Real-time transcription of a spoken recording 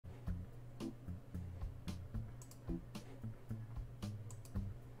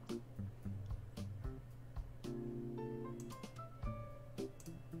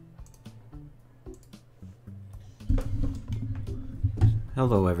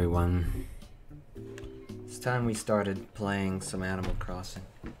Hello everyone. It's time we started playing some Animal Crossing.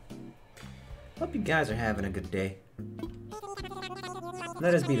 Hope you guys are having a good day.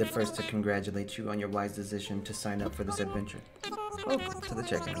 Let us be the first to congratulate you on your wise decision to sign up for this adventure. Welcome to the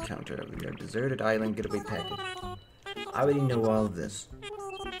check-in counter of your deserted island getaway package. I already know all of this.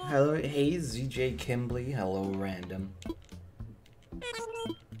 Hello, hey ZJ Kimbley, hello random.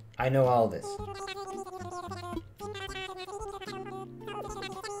 I know all this.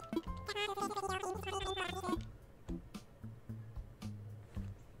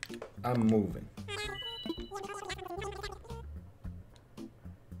 I'm moving.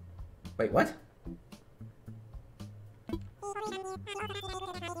 Wait, what?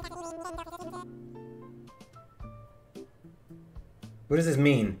 What does this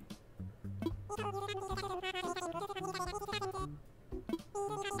mean?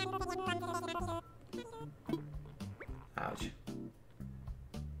 Ouch.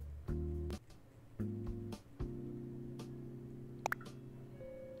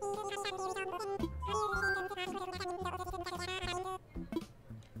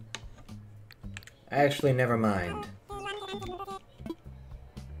 Actually, never mind.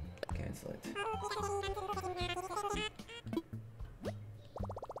 Cancel it.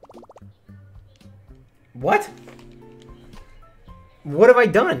 What? What have I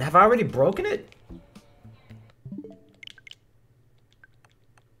done? Have I already broken it?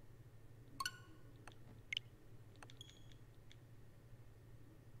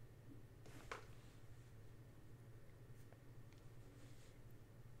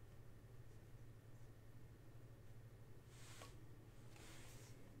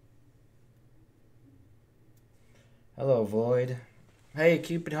 Hello, Void. Hey,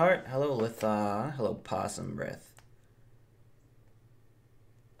 Cupid Heart. Hello, Litha. Hello, Possum Breath.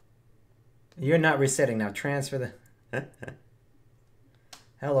 You're not resetting now. Transfer the...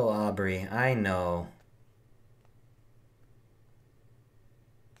 Hello, Aubrey. I know.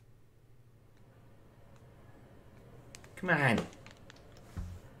 Come on.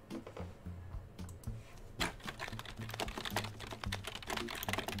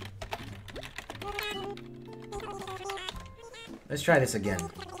 Let's try this again.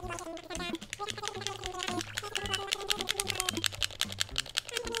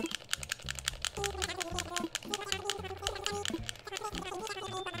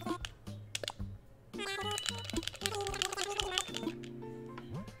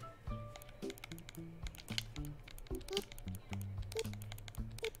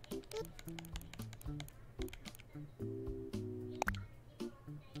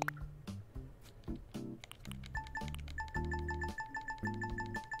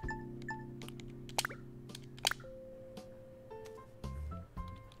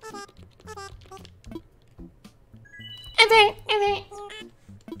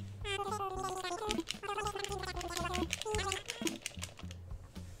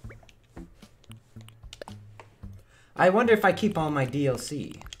 I wonder if I keep all my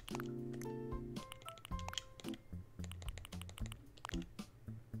DLC.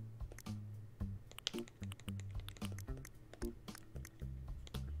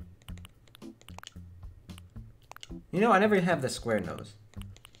 You know, I never have the square nose.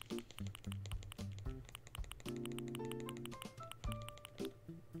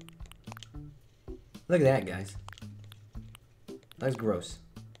 Look at that, guys. That's gross.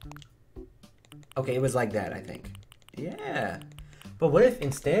 Okay, it was like that, I think. Yeah. But what if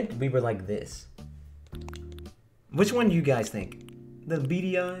instead we were like this? Which one do you guys think? The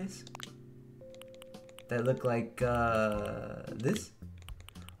beady eyes? That look like, this?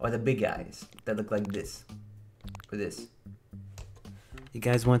 Or the big eyes that look like this? Or this? You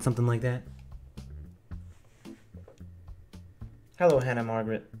guys want something like that? Hello, Hannah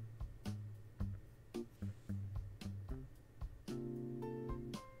Margaret.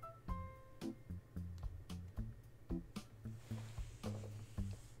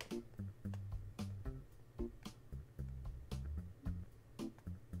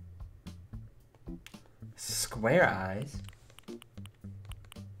 Square eyes?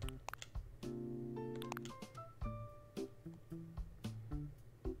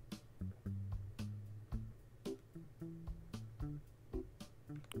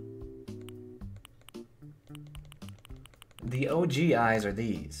 The OG eyes are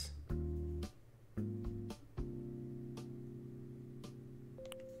these.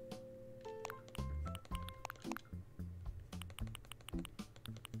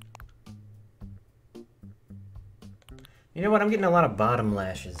 You know what? I'm getting a lot of bottom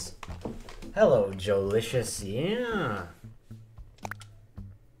lashes. Hello, Jolicious. Yeah.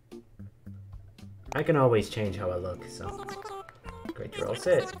 I can always change how I look, so. Great, you're all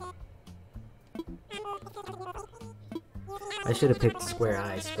set. I should have picked square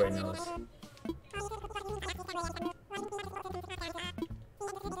eyes, square nose.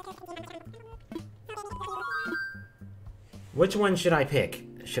 Which one should I pick?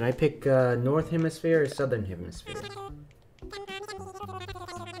 Should I pick North Hemisphere or Southern Hemisphere?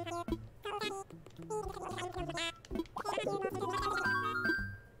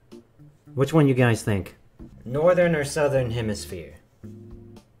 Which one you guys think? Northern or Southern Hemisphere?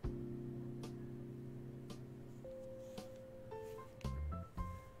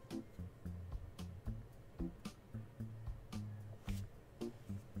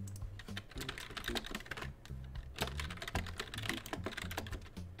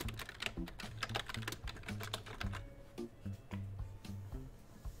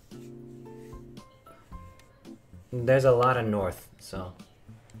 There's a lot of north, so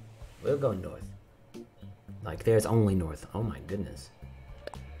we'll go north. Like, there's only north. Oh my goodness.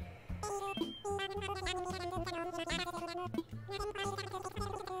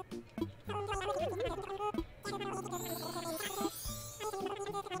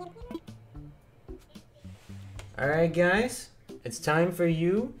 Alright guys, it's time for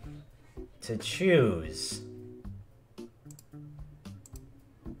you to choose.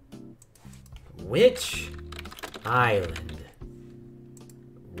 Which island?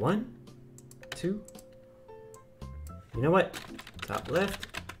 1, 2. You know what? Top left.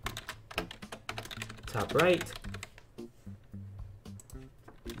 Top right.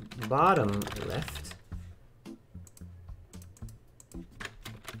 Bottom left.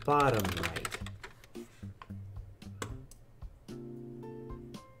 Bottom right.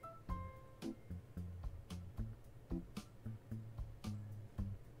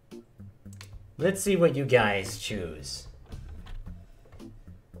 Let's see what you guys choose.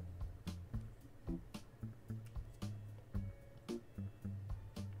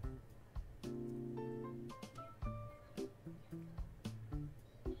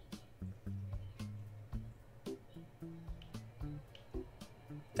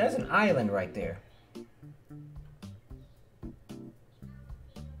 There's an island right there.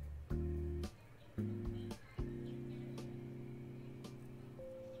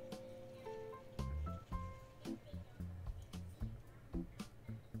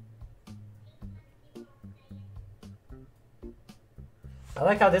 I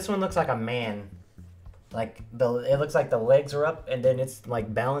like how this one looks like a man. Like it looks like the legs are up and then it's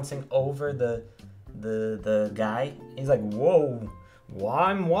like balancing over the guy. He's like, whoa,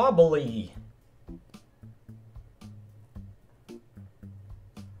 I'm wobbly.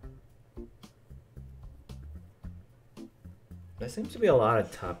 There seems to be a lot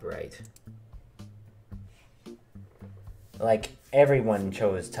of top right. Like everyone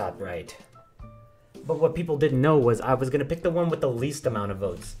chose top right. But what people didn't know was I was going to pick the one with the least amount of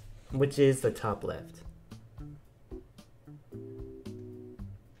votes, which is the top left.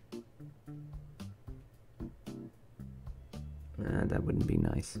 That wouldn't be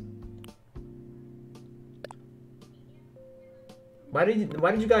nice. Why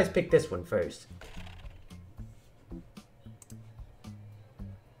did you guys pick this one first?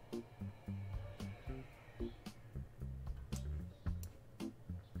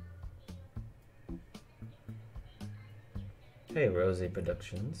 Hey, Rosie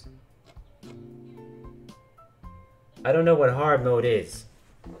Productions. I don't know what hard mode is.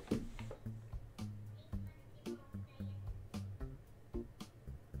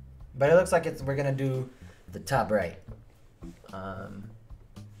 But it looks like we're gonna do the top right.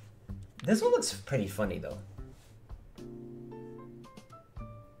 This one looks pretty funny though.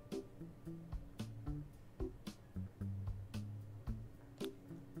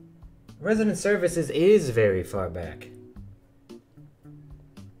 Resident Services is very far back.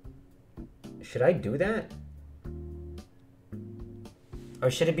 Should I do that?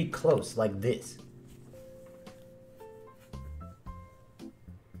 Or should it be close, like this?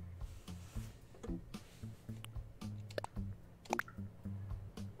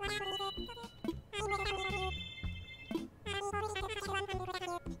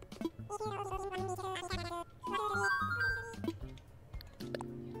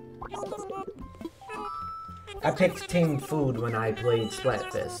 I picked Team Food when I played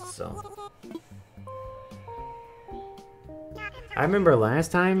Splatfest, so... I remember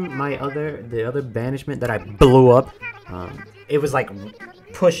last time the other banishment that I blew up, it was like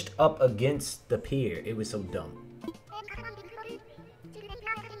pushed up against the pier. It was so dumb.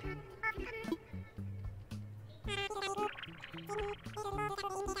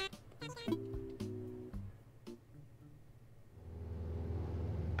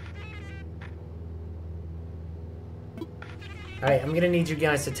 Alright, I'm gonna need you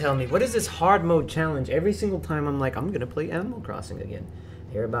guys to tell me, what is this hard mode challenge? Every single time I'm like, I'm gonna play Animal Crossing again.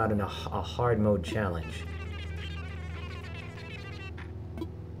 Hear about a hard mode challenge.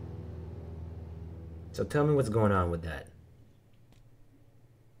 So tell me what's going on with that.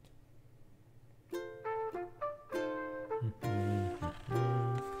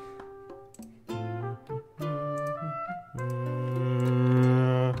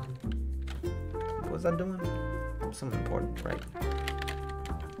 What was I doing? Something important, right?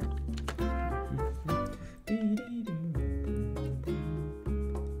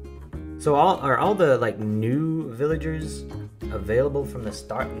 So are all the like new villagers available from the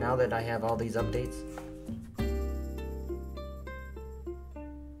start now that I have all these updates?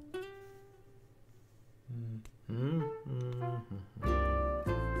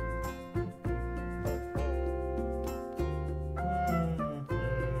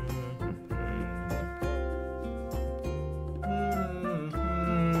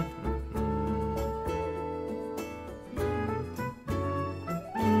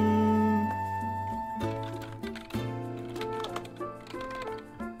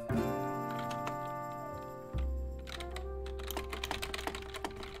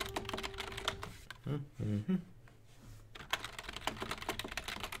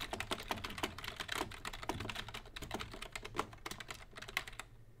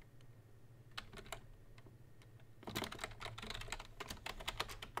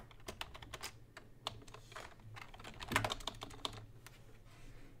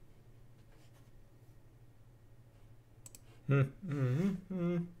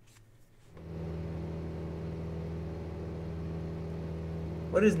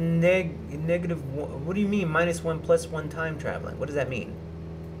 What is negative one? What do you mean -1 + 1 time traveling? What does that mean?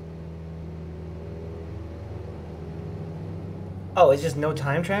 Oh, it's just no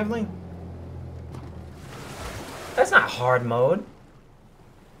time traveling? That's not hard mode.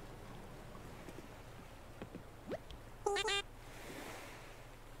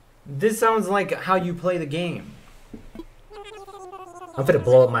 This sounds like how you play the game. I'm finna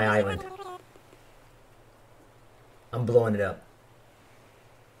blow up my island. I'm blowing it up.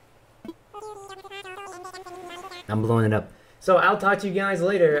 I'm blowing it up. So I'll talk to you guys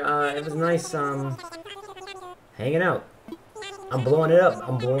later. It was nice hanging out. I'm blowing it up.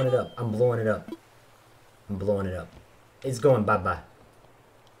 I'm blowing it up. I'm blowing it up. I'm blowing it up. It's going bye-bye.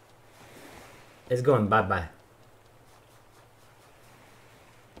 It's going bye-bye.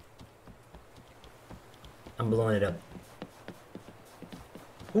 I'm blowing it up.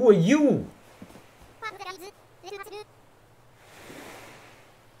 Who are you?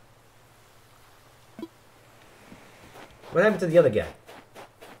 What happened to the other guy?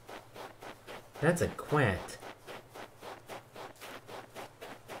 That's a quant.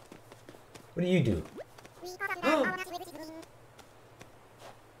 What do you do?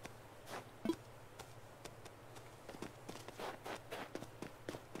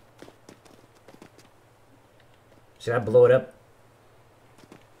 Should I blow it up?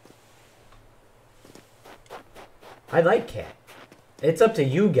 I like cat. It's up to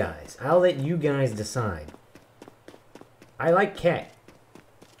you guys. I'll let you guys decide. I like cat.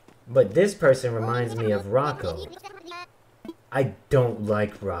 But this person reminds me of Rocco. I don't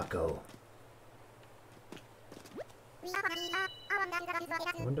like Rocco.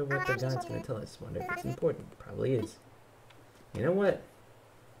 I wonder what the guy's gonna tell us. Wonder if it's important. Probably is. You know what?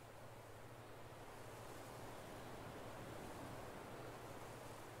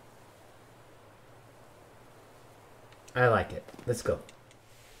 I like it. Let's go.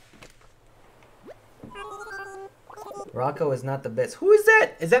 Rocco is not the best. Who is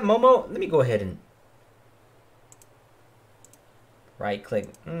that? Is that Momo? Let me go ahead and right click.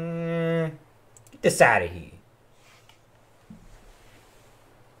 Get this out of here.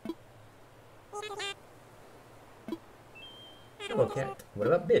 Hello, cat. What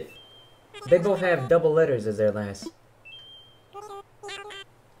about Biff? They both have double letters as their last.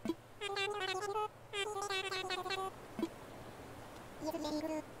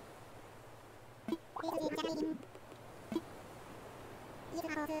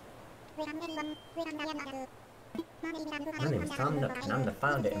 My name is Tom Nook, and I'm the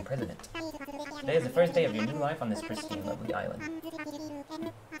founder and president. Today is the first day of your new life on this pristine, lovely island.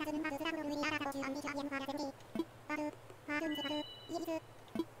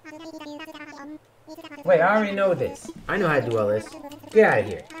 Wait, I already know this. I know how to do all this. Get out of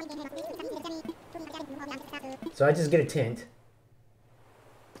here. So I just get a tint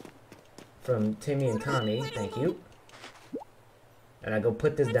from Timmy and Tommy, thank you. And I go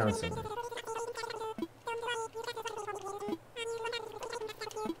put this down somewhere.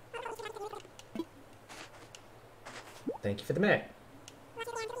 Thank you for the map.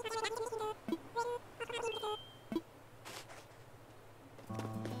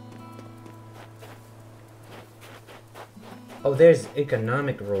 Oh, there's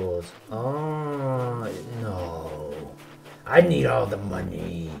economic rules. Oh, no. I need all the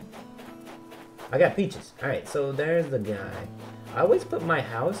money. I got peaches. Alright, so there's the guy. I always put my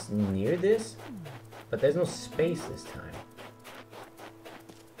house near this, but there's no space this time.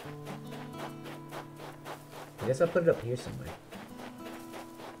 I guess I'll put it up here somewhere.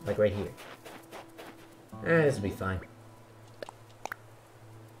 Like right here. This will be fine.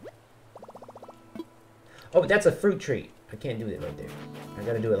 Oh, that's a fruit tree. I can't do it right there. I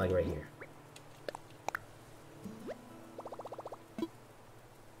gotta do it like right here.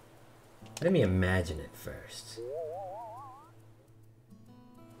 Let me imagine it first.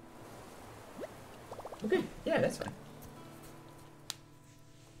 Okay, yeah, that's fine.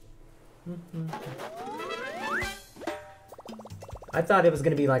 I thought it was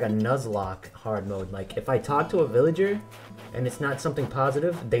gonna be like a Nuzlocke hard mode. Like, if I talk to a villager and it's not something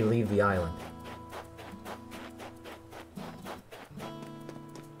positive, they leave the island.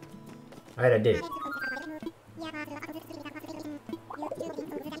 Alright, I did.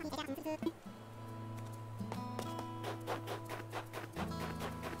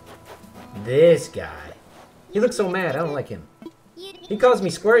 This guy. He looks so mad, I don't like him. He calls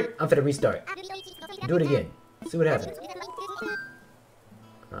me Squirt, I'm finna restart. Do it again. See what happens.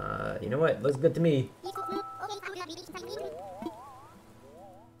 You know what? Looks good to me.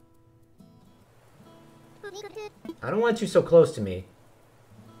 I don't want you so close to me.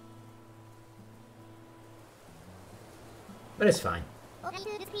 But it's fine.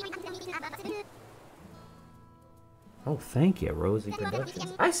 Oh, thank you, Rosie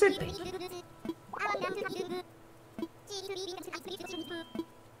Productions. I said thank you.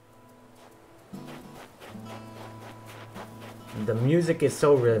 The music is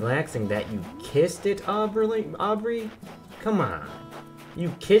so relaxing that you kissed it, Aubrey? Come on.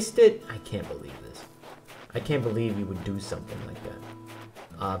 You kissed it? I can't believe this. I can't believe you would do something like that.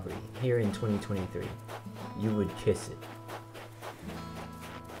 Aubrey, here in 2023, you would kiss it.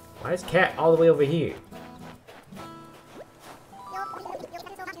 Why is Cat all the way over here?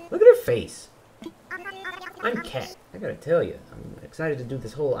 Look at her face. I'm Cat. I gotta tell you, I'm excited to do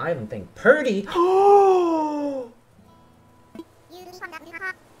this whole island thing. Purdy! Oh!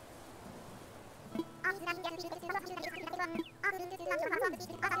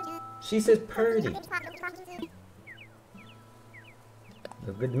 She says Purdy.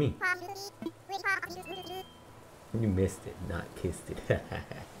 Look good to me. You missed it, not kissed it.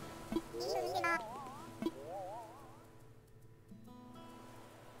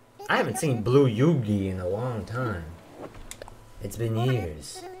 I haven't seen Blue Yugi in a long time. It's been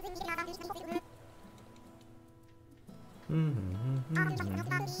years.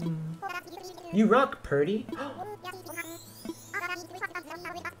 You rock, Purdy.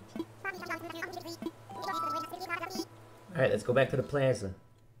 Alright, let's go back to the plaza.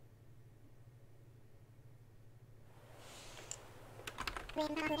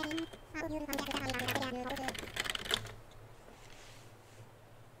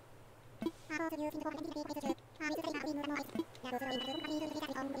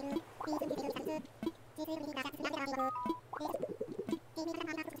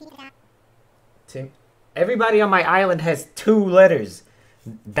 Everybody on my island has 2 letters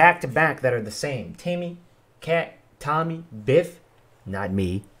back to back that are the same. Timmy, Cat, Tommy, Biff, not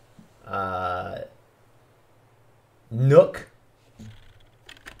me. Nook.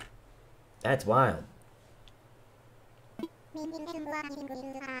 That's wild.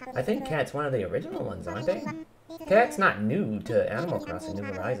 I think Cat's one of the original ones, aren't they? Cat's not new to Animal Crossing New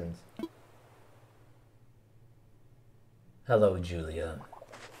Horizons. Hello, Julia.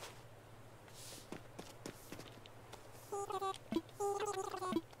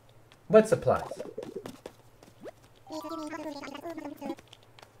 What supplies?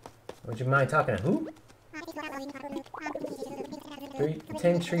 Would you mind talking to who?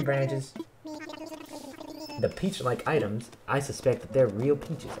 10 tree branches. The peach-like items, I suspect that they're real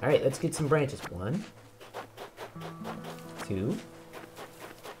peaches. Alright, let's get some branches. 1, 2,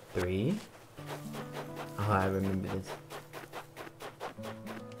 3. Oh, I remember this.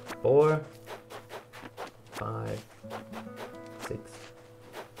 4, 5, 6.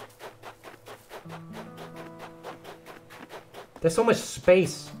 There's so much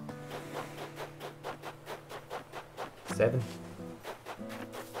space. 7,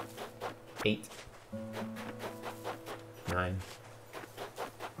 8, 9,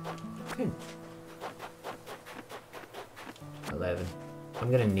 10, 11.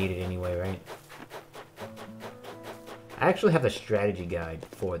 I'm gonna need it anyway, right? I actually have a strategy guide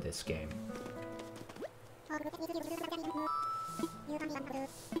for this game.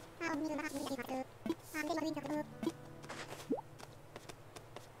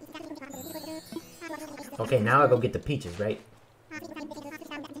 Okay, now I go get the peaches, right?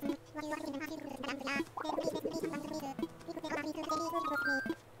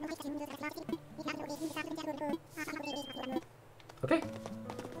 Okay.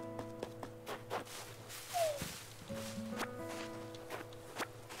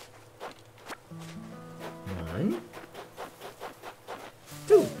 One.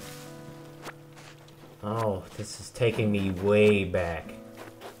 Two. Oh, this is taking me way back.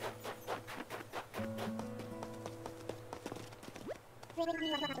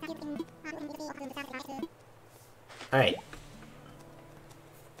 Alright.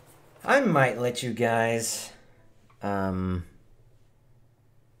 I might let you guys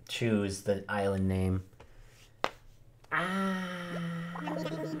choose the island name.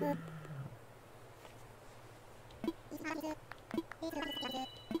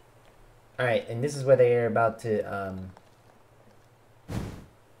 Alright, and this is where they are about to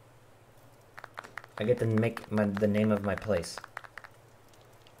I get to make the name of my place.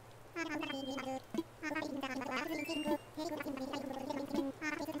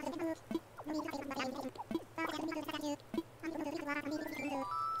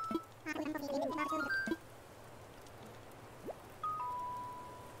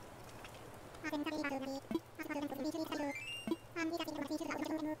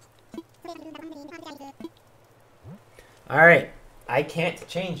 Alright, I can't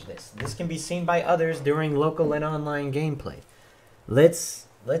change this. This can be seen by others during local and online gameplay. Let's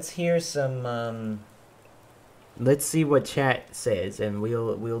hear some let's see what chat says and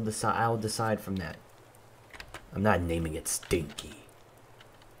we'll decide. I'll decide from that. I'm not naming it Stinky.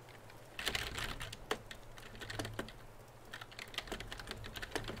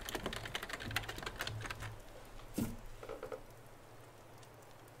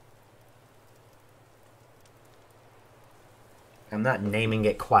 I'm not naming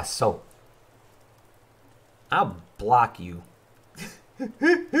it Croissant. I'll block you.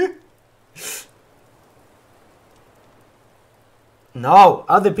 No,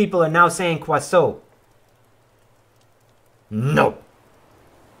 other people are now saying Croissant. No.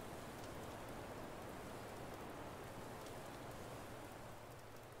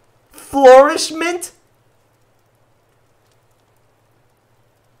 Flourishment?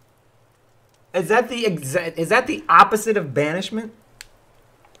 Is that the opposite of banishment?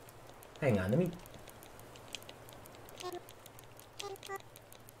 Hang on, let me.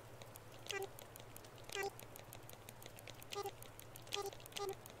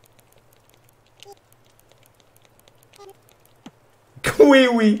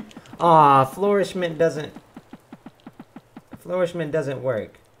 Kwee-wee. Aw, flourishment doesn't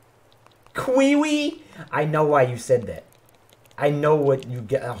work. Kwee-wee? I know why you said that. I know what you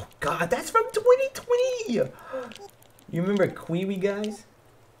get. Oh God, that's from 2020. You remember Kwee-wee, guys?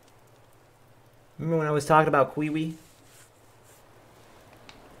 Remember when I was talking about Kwee-wee?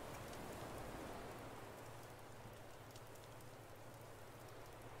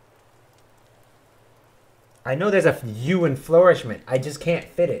 I know there's a U in flourishment. I just can't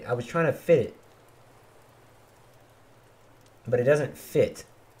fit it. I was trying to fit it. But it doesn't fit.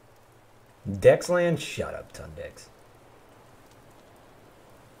 Dexland? Shut up, Tundex.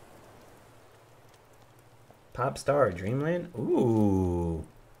 Popstar or Dreamland? Ooh.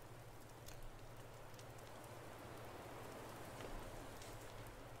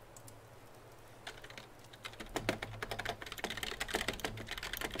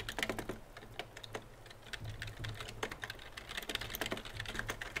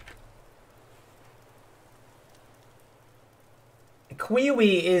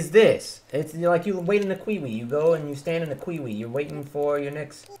 Kwee-wee is this. It's like you wait in a Kwee-wee. You go and you stand in a Kwee-wee. You're waiting for your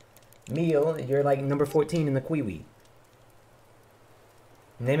next meal. You're like number 14 in the Kwee-wee.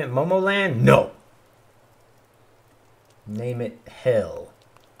 Name it Momoland? No. Name it Hell.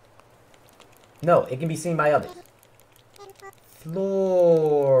 No, it can be seen by others.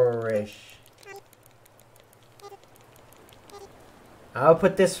 Flourish. I'll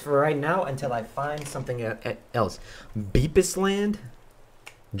put this for right now until I find something else. Beepusland?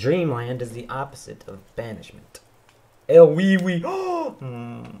 Dreamland is the opposite of banishment. El Wee Wee.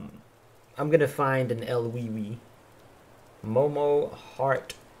 I'm gonna find an El Wee Wee. Momo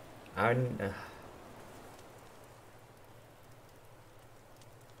Heart.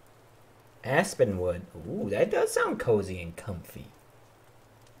 Aspenwood. Ooh, that does sound cozy and comfy.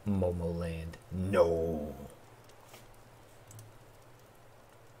 Momoland. No.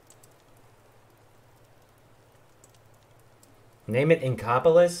 Name it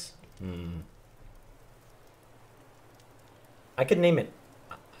Incopolis? I could name it.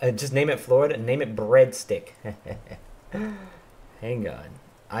 Just name it Florida. Name it Breadstick. Hang on.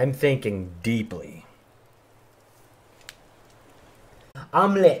 I'm thinking deeply.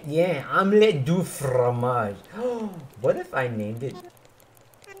 Omelette, yeah. Omelette du fromage. What if I named it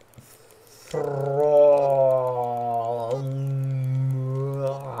fromage?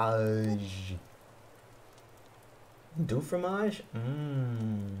 Du fromage?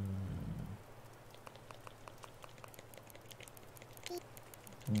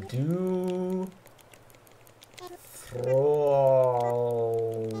 Du fromage.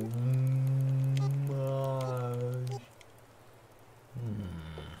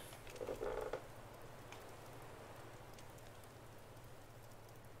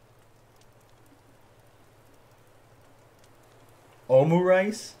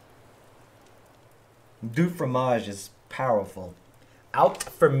 Omurice? Du fromage is powerful. Out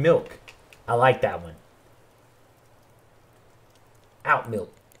for milk. I like that one. Out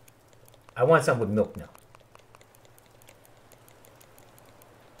milk. I want something with milk now.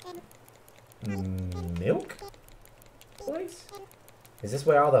 Milk place? Is this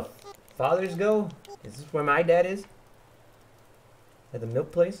where all the fathers go? Is this where my dad is? At the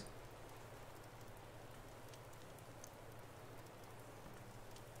milk place?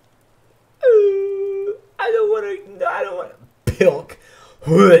 I don't want to. Pilk.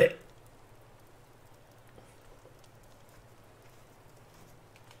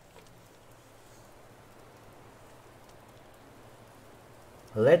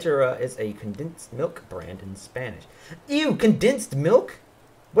 Ledgera is a condensed milk brand in Spanish. Ew, condensed milk?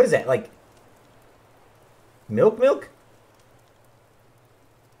 What is that, like milk?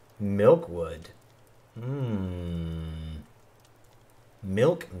 Milkwood.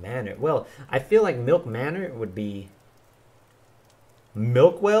 Milk Manor. Well, I feel like Milk Manor would be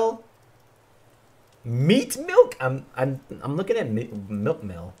Milkwell? Meat milk? I'm looking at Milk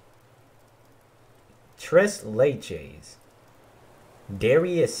Mill. Tres Leches.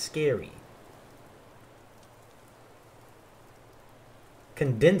 Dairy is scary.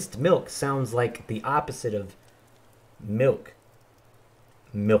 Condensed milk sounds like the opposite of milk.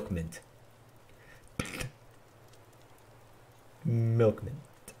 Milkmint. Milkmint.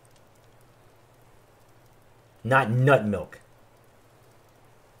 Not nut milk.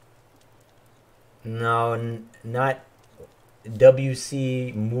 No, not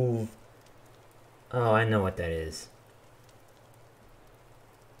WC move. Oh, I know what that is.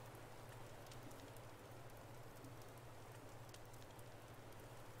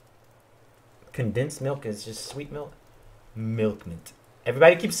 Condensed milk is just sweet milk. Milkmint.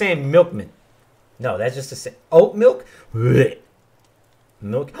 Everybody keeps saying milkmint. No, that's just a say. Oat milk?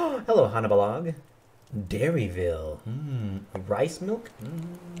 Milk. Oh, hello, Hanabalog. Dairyville. Rice milk?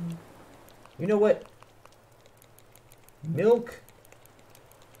 You know what? Milk.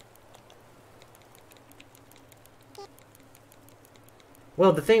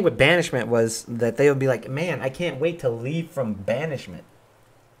 Well, the thing with banishment was that they would be like, man, I can't wait to leave from banishment.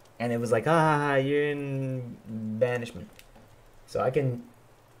 And it was like, you're in banishment. So I can...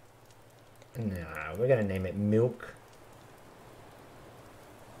 Nah, we're gonna name it Milk.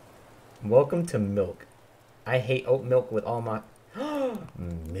 Welcome to Milk. I hate oat milk with all my...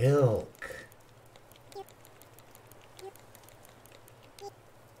 Milk.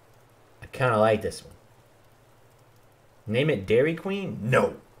 I kind of like this one. Name it Dairy Queen?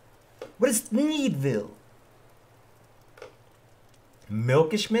 No. What is Needville?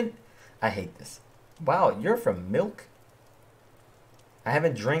 Milkishment? I hate this. Wow, you're from Milk? I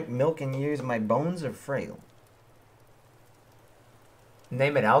haven't drank milk in years. My bones are frail.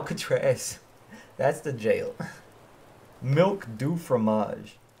 Name it Alcatraz. That's the jail. Milk du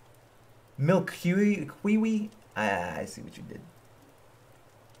fromage. Milk kiwi? I see what you did.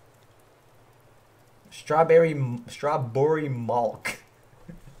 Strawberry malk.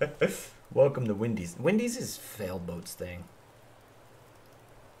 Welcome to Wendy's. Wendy's is Failboat's thing.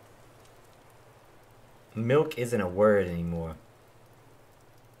 Milk isn't a word anymore.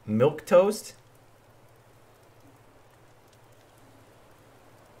 Milk toast?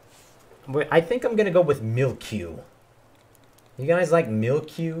 I think I'm gonna go with Milq. You guys like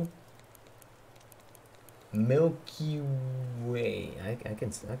Milq? Milky Way. I can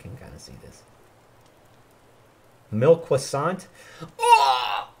kind of see this. Milk croissant?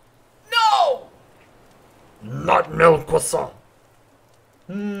 Oh no! Not milk croissant.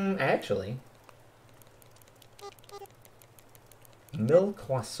 Actually. Milk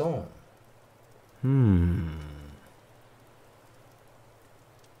croissant.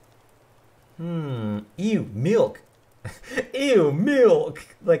 Ew, milk. Ew, milk.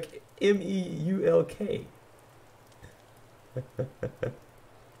 Like M-E-U-L-K.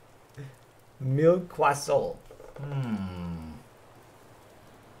 Milk croissant. Hmm.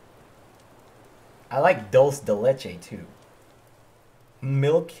 I like dulce de leche too.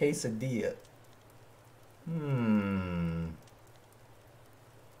 Milk quesadilla. Hmm.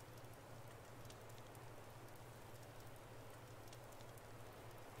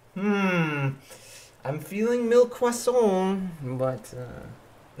 Hmm. I'm feeling milk croissant, but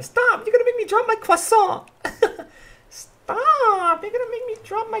stop! You're gonna make me drop my croissant. Stop! You're gonna make me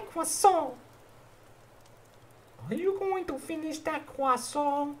drop my croissant. Are you going to finish that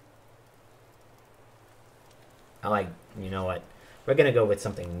croissant? I like. You know what? We're gonna go with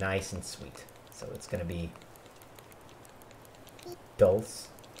something nice and sweet. So it's gonna be dulce.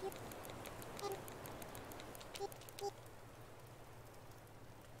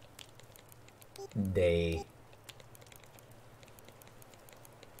 They.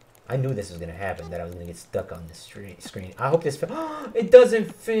 I knew this was gonna happen. That I was gonna get stuck on this screen. I hope this. It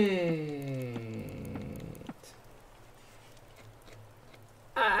doesn't fit.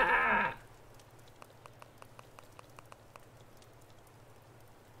 Ah.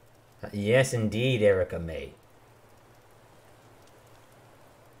 Yes, indeed, Erica May.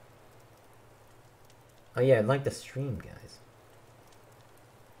 Oh yeah, I like the stream, guys.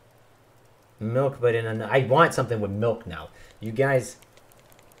 Milk, but I want something with milk now. You guys,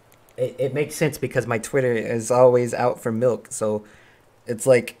 it makes sense because my Twitter is always out for milk. So it's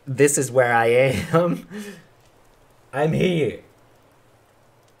like, this is where I am. I'm here.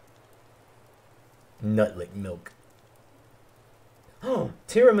 Nutlick milk. Oh,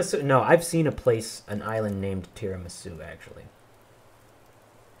 tiramisu. No, I've seen a place, an island named Tiramisu, actually.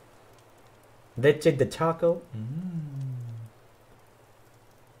 Leche de taco.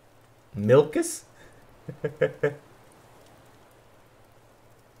 Milkus?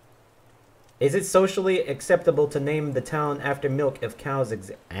 Is it socially acceptable to name the town after milk if cows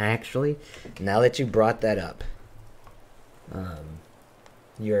exist? Actually, now that you brought that up,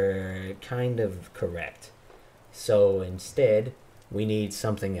 you're kind of correct. So instead, we need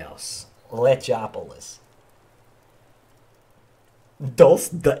something else. Lechopolis. Dulce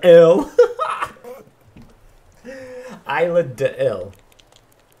de El. Isla de El.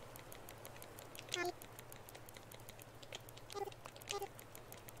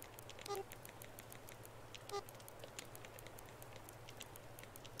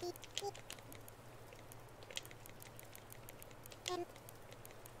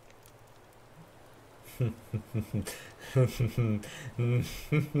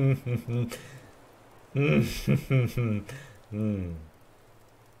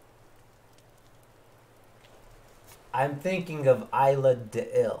 I'm thinking of Isla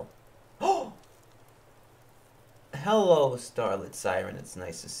de Il. Oh! Hello, Starlit Siren. It's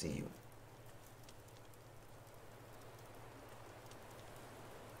nice to see you.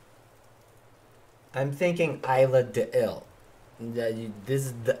 I'm thinking Isla de Il. This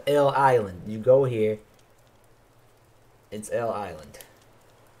is the Il Island. You go here. It's Il Island.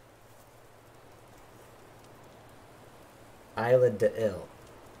 Isla de Il.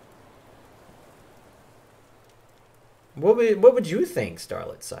 What would you think,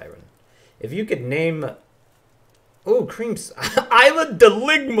 Starlit Siren? If you could name... Oh, creams. Isla de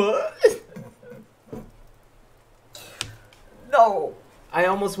Ligma! No! I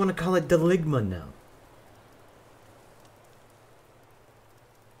almost want to call it Deligma now.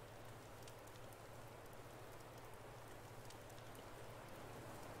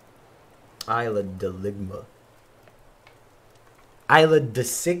 Isla de Ligma. Isla de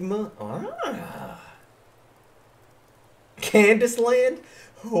Sigma? Ah. Candace Land?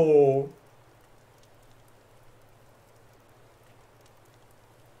 Oh.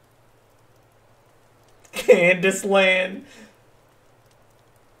 Candace Land?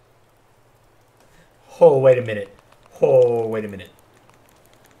 Oh, wait a minute. Oh, wait a minute.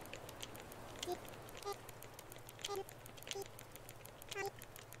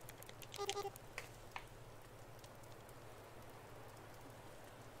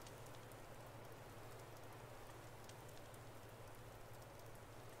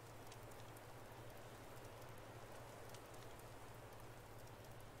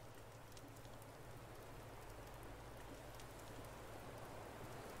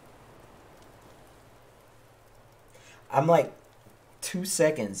 I'm like 2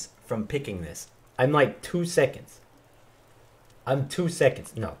 seconds from picking this. I'm like 2 seconds. I'm 2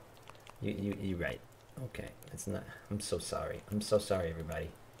 seconds. No. You're right. Okay. It's not. I'm so sorry. I'm so sorry, everybody.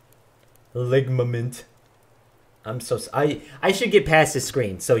 Ligmament. I should get past this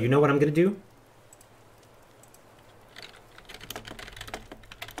screen. So you know what I'm going to do?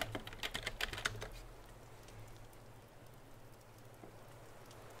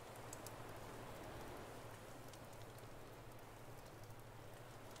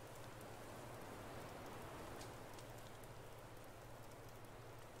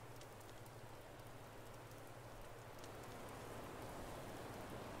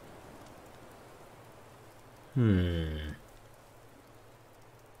 Hmm.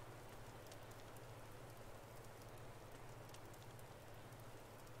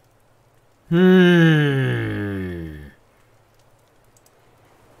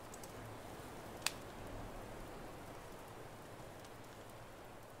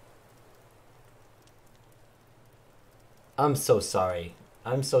 I'm so sorry.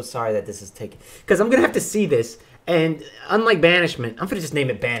 I'm so sorry that this is taking... Because I'm going to have to see this. And unlike Banishment, I'm going to just name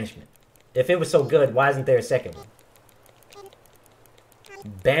it Banishment. If it was so good, why isn't there a second one?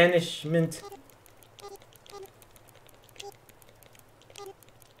 Banishment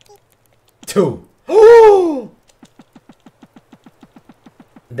 2. Oh!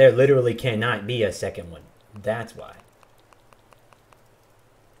 There literally cannot be a second one. That's why.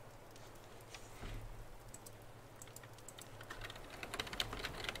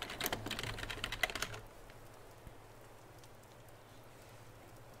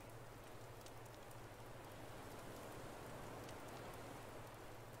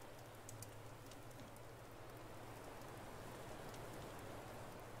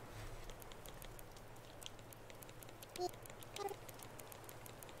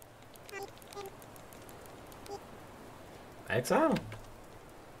 Exile.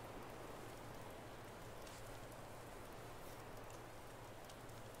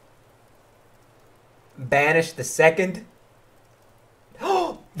 Banish the second.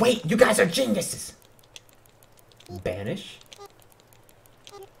 Oh, wait, you guys are geniuses. Banish.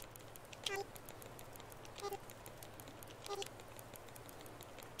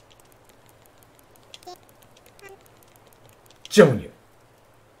 Junior.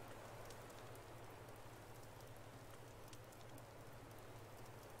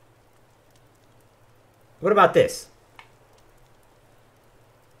 What about this?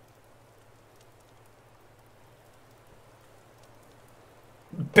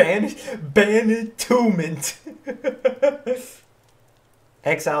 Banishment.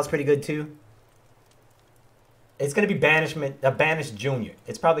 Exile's pretty good too. It's gonna be Banishment, Banished Junior.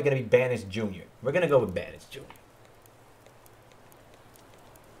 It's probably gonna be Banished Junior. We're gonna go with Banished Junior.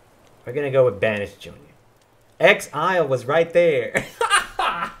 We're gonna go with Banished Junior. Exile was right there.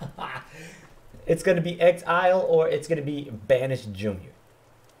 It's gonna be Exile or it's gonna be Banished Junior.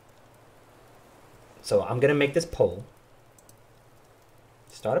 So I'm gonna make this poll.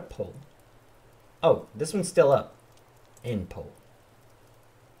 Start a poll. Oh, this one's still up. In poll.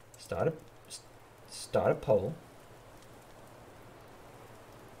 Start a poll.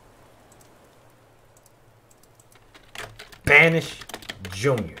 Banish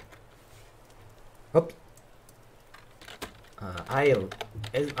Junior. Oops.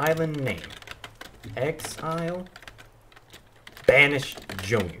 Island name. Exile. Banish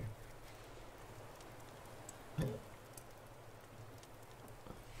Junior.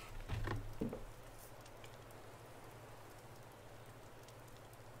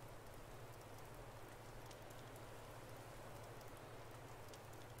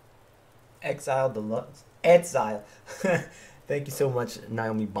 Exile Deluxe. Exile. Thank you so much,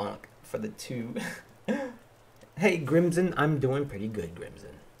 Naomi Bonk, for the 2. Hey, Grimson, I'm doing pretty good,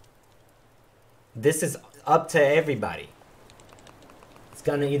 Grimson. This is up to everybody. It's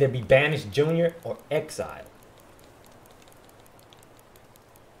gonna either be Banished Junior or Exile.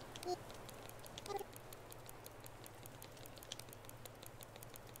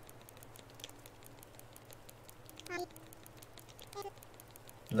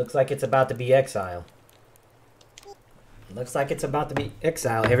 Looks like it's about to be Exile. Looks like it's about to be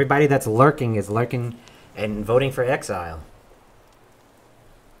Exile. Everybody that's lurking is lurking and voting for Exile.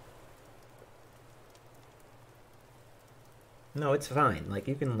 No, it's fine. Like,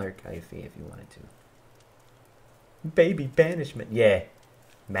 you can lurk if you wanted to. Baby Banishment. Yeah.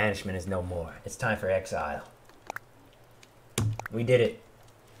 Banishment is no more. It's time for Exile. We did it.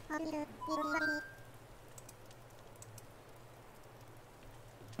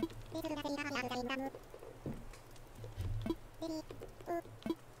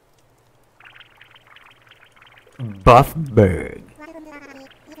 Buffberg.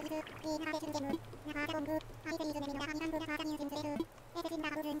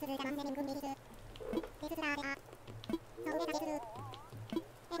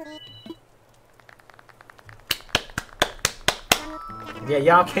 Yeah,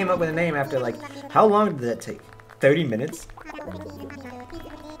 y'all came up with a name after, like, how long did that take? 30 minutes?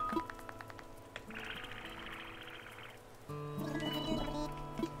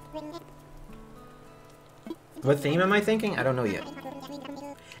 What theme am I thinking? I don't know yet.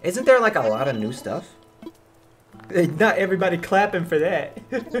 Isn't there like a lot of new stuff? Not everybody clapping for that.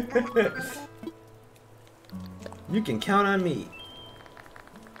 You can count on me.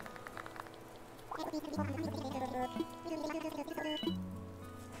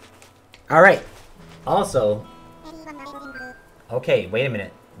 Alright. Also... Okay, wait a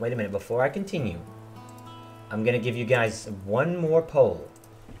minute. Wait a minute. Before I continue, I'm gonna give you guys one more poll.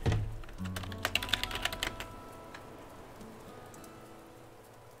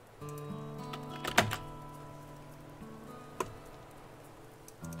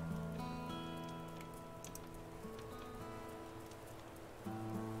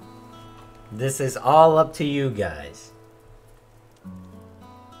 This is all up to you guys.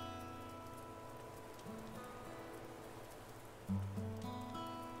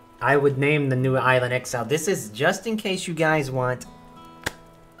 I would name the new island Exile. This is just in case you guys want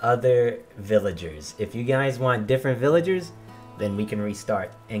other villagers. If you guys want different villagers, then we can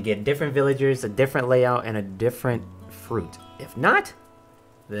restart and get different villagers, a different layout, and a different fruit. If not,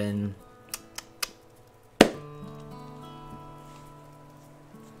 then...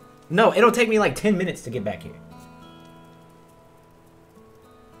 No, it'll take me like 10 minutes to get back here.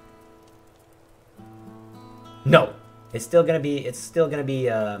 No. It's still gonna be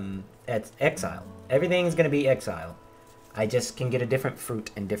at Exile. Everything's gonna be Exile. I just can get a different fruit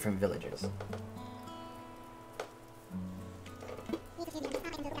and different villagers.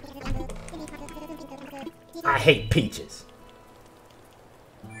 I hate peaches.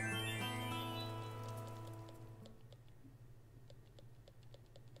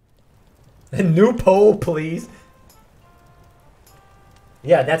 A new poll, please.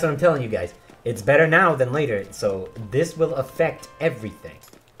 Yeah, that's what I'm telling you guys. It's better now than later, so this will affect everything.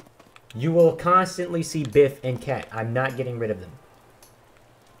 You will constantly see Biff and Cat. I'm not getting rid of them.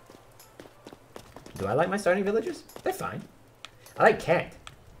 Do I like my starting villagers? They're fine. I like Cat.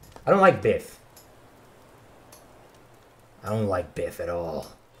 I don't like Biff. I don't like Biff at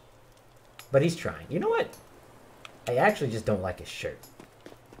all. But he's trying. You know what? I actually just don't like his shirt.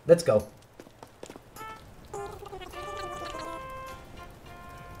 Let's go.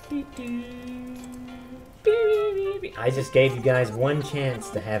 I just gave you guys one chance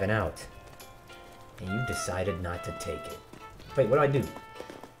to have an out. And you decided not to take it. Wait, what do I do?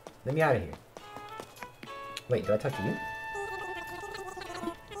 Let me out of here. Wait, do I talk to you?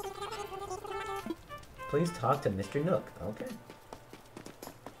 Please talk to Mr. Nook. Okay.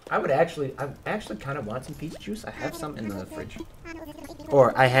 I actually kind of want some peach juice. I have some in the fridge.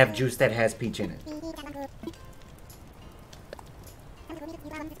 Or I have juice that has peach in it.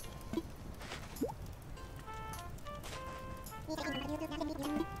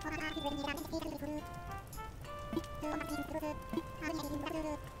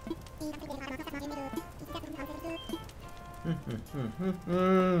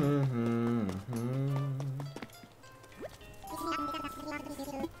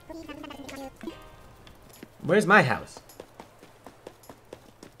 Where's my house?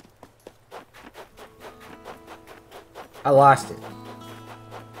 I lost it.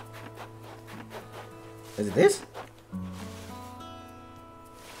 Is it this?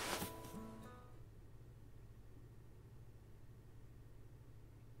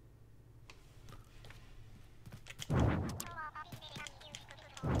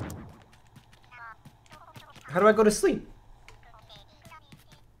 How do I go to sleep?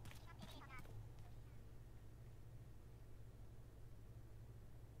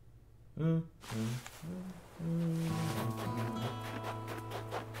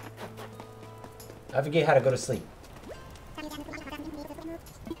 I forget how to go to sleep.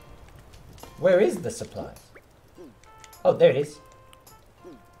 Where is the supplies? Oh, there it is.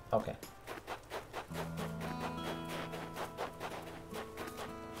 Okay.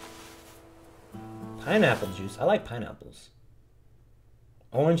 Pineapple juice. I like pineapples.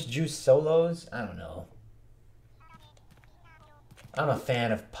 Orange juice solos? I don't know. I'm a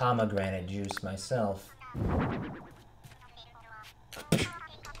fan of pomegranate juice myself.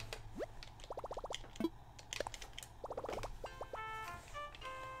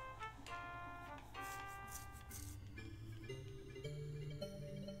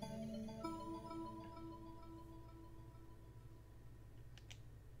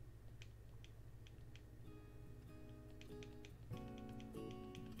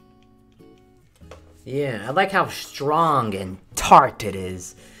 Yeah, I like how strong and tart it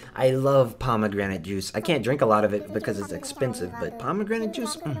is. I love pomegranate juice. I can't drink a lot of it because it's expensive, but pomegranate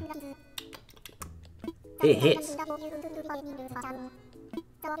juice, it hits.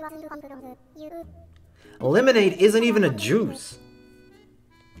 Lemonade isn't even a juice.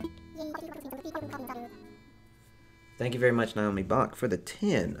 Thank you very much, Naomi Bach, for the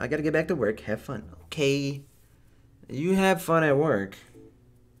 10. I gotta get back to work. Have fun. Okay. You have fun at work.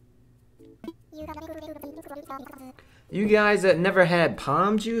 You guys that never had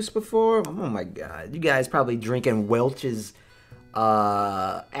palm juice before? Oh my god. You guys probably drinking Welch's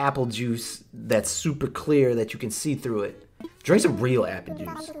apple juice that's super clear that you can see through it. Drink some real apple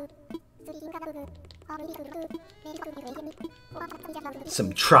juice.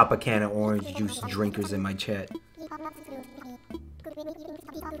 Some Tropicana orange juice drinkers in my chat.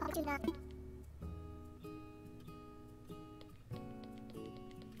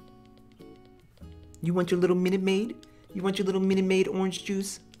 You want your little Minute Maid? You want your little Minute Maid orange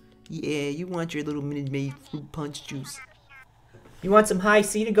juice? Yeah, you want your little Minute Maid fruit punch juice. You want some high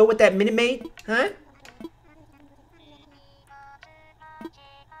C to go with that Minute Maid? Huh?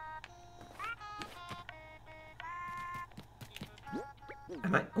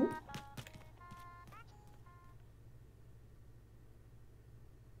 Am I? Ooh.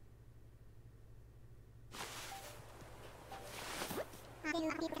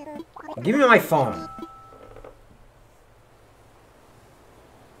 Give me my phone.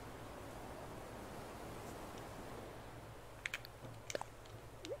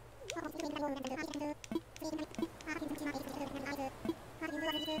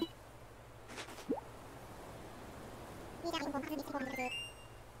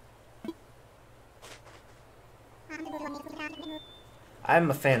 I'm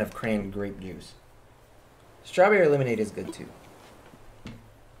a fan of cran grape juice. Strawberry lemonade is good too.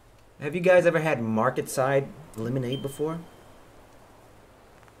 Have you guys ever had market side lemonade before?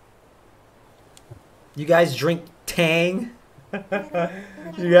 You guys drink Tang?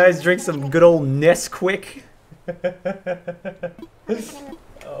 You guys drink some good old Nesquik?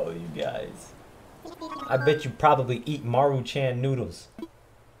 Oh, you guys. I bet you probably eat Maruchan noodles.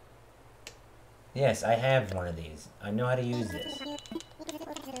 Yes, I have one of these. I know how to use this.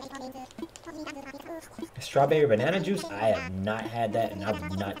 Strawberry banana juice? I have not had that and I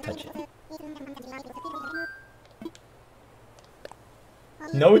would not touch it.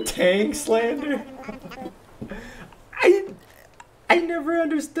 No Tang slander? I never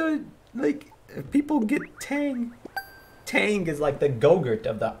understood, like, people get Tang. Tang is like the Go-Gurt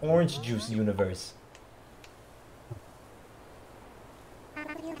of the orange juice universe.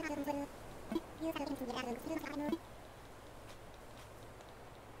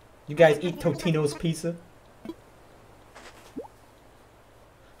 You guys eat Totino's pizza?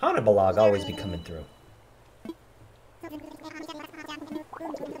 Hanabalog always be coming through.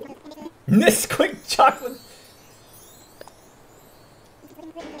 Nesquik chocolate.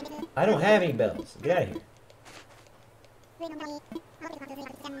 I don't have any bells. Get out of here.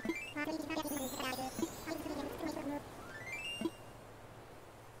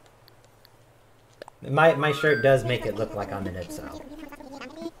 My shirt does make it look like I'm in exile.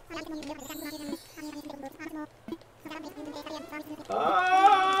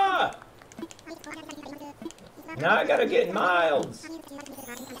 Ah! Now I gotta get Miles.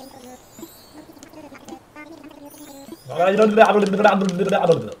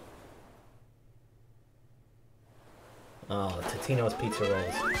 Oh, Totino's pizza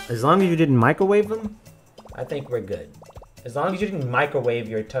rolls. As long as you didn't microwave them, I think we're good. As long as you didn't microwave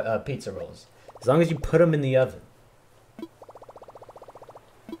your pizza rolls. As long as you put them in the oven.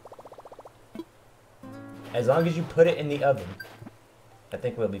 As long as you put it in the oven, I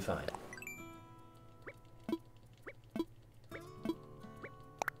think we'll be fine.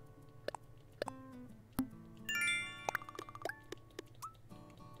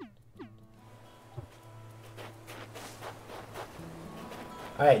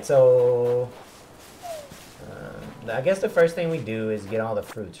 Alright, so I guess the first thing we do is get all the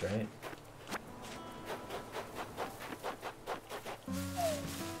fruits, right?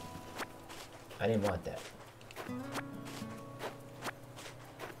 I didn't want that.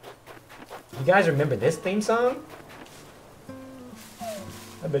 You guys remember this theme song?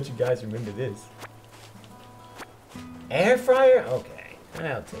 I bet you guys remember this. Air fryer? Okay,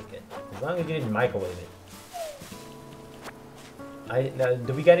 I'll take it. As long as you didn't microwave it.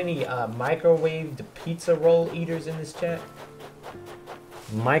 Do we got any microwaved pizza roll eaters in this chat?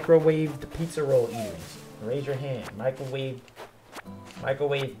 Microwaved pizza roll eaters. Raise your hand. Microwave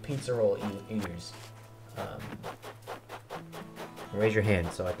pizza roll eaters. Raise your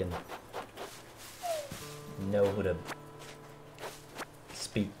hand so I can know who to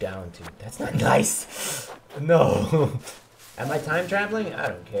speak down to. That's not nice. No. Am I time traveling? I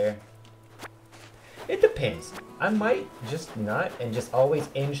don't care. It depends. I might just not and just always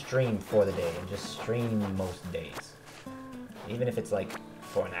end stream for the day and just stream most days. Even if it's like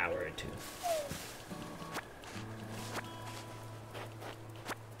for an hour or two.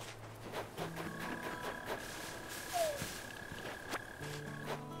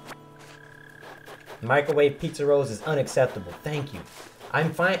 Microwave pizza rolls is unacceptable. Thank you.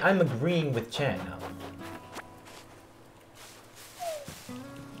 I'm fine. I'm agreeing with chat now.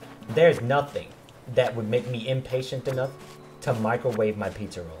 There's nothing that would make me impatient enough to microwave my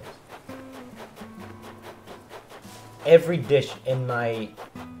pizza rolls. Every dish in my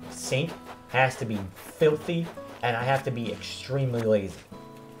sink has to be filthy, and I have to be extremely lazy.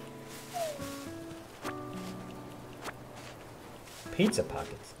 Pizza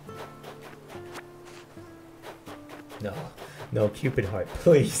pockets. No, Cupid heart,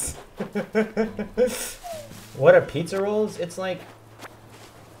 please. What are pizza rolls? It's like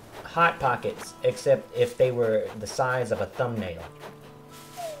Hot Pockets, except if they were the size of a thumbnail.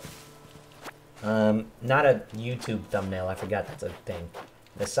 Not a YouTube thumbnail, I forgot that's a thing.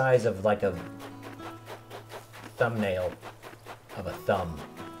 The size of like a thumbnail of a thumb.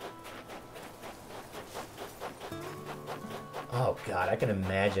 Oh god, I can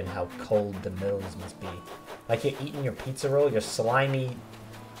imagine how cold the mills must be. Like you're eating your pizza roll, your slimy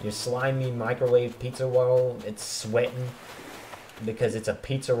microwave pizza roll, it's sweating because it's a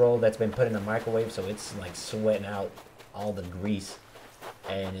pizza roll that's been put in the microwave, so it's like sweating out all the grease.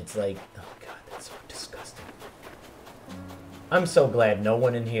 And it's like, oh god, that's so disgusting. I'm so glad no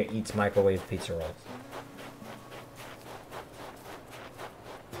one in here eats microwave pizza rolls.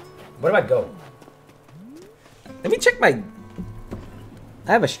 Where do I go? Let me check my...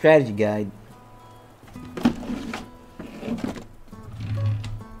 I have a strategy guide.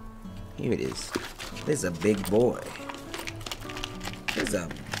 Here it is. This is a big boy. This is a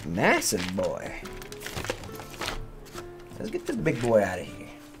massive boy. Let's get this big boy out of here.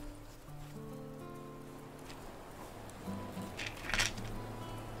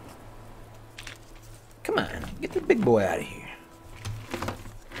 Come on, get the big boy out of here.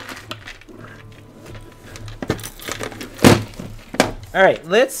 Alright,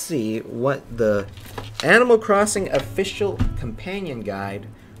 let's see what the Animal Crossing official companion guide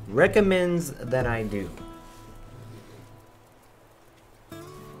recommends that I do.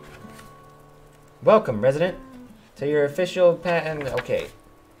 Welcome, resident, to your official patent. Okay.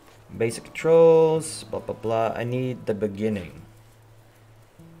 Basic controls, blah, blah, blah. I need the beginning.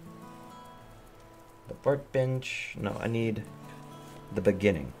 The workbench. No, I need the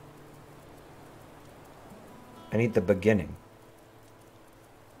beginning. I need the beginning.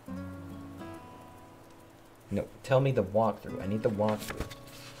 No, tell me the walkthrough. I need the walkthrough.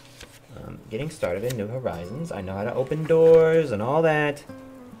 Getting started in New Horizons. I know how to open doors and all that.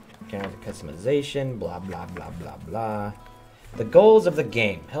 Character customization, blah, blah, blah, blah, blah. The goals of the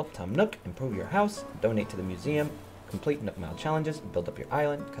game. Help Tom Nook improve your house. Donate to the museum. Complete Nook Mile challenges. Build up your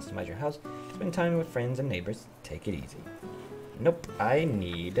island. Customize your house. Spend time with friends and neighbors. Take it easy. Nope, I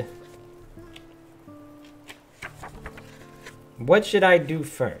need... What should I do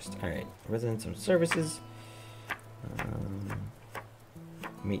first? Alright, residents and services.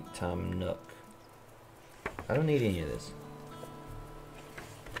 Meet Tom Nook. I don't need any of this.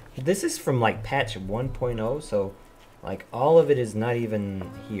 This is from like patch 1.0, so like all of it is not even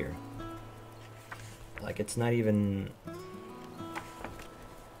here. Like it's not even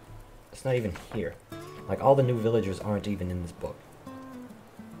here. Like all the new villagers aren't even in this book.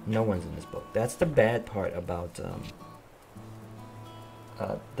 No one's in this book. That's the bad part about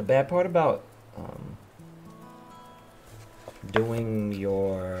doing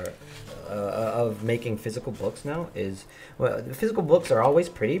your of making physical books now is, well, the physical books are always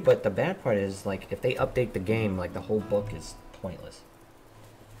pretty, but the bad part is like if they update the game, like the whole book is pointless.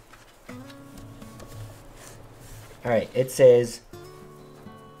 All right, it says,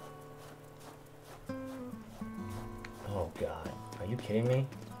 oh god, are you kidding me?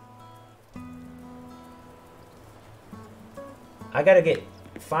 I gotta get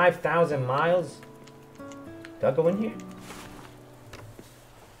 5,000 miles. Do I go in here?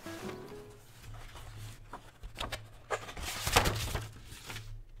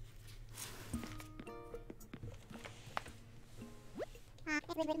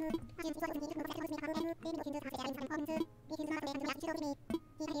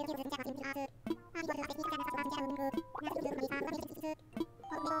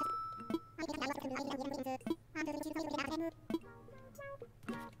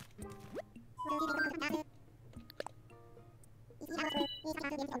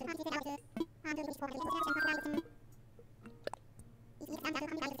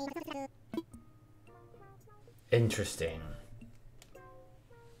 Interesting.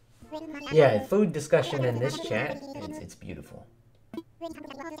 Yeah, food discussion in this chat, it's beautiful.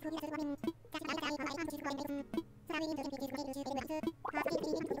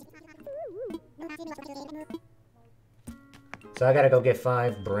 So I gotta go get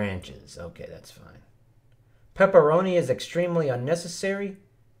 5 branches. Okay, that's fine. Pepperoni is extremely unnecessary.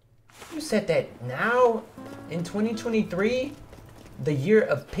 You said that now? In 2023? the year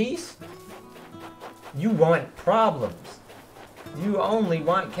of peace? You want problems. You only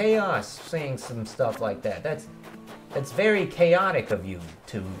want chaos, saying some stuff like that. That's very chaotic of you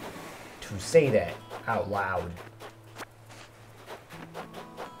to say that out loud.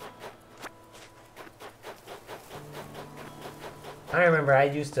 I remember I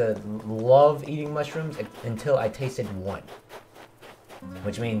used to love eating mushrooms until I tasted one.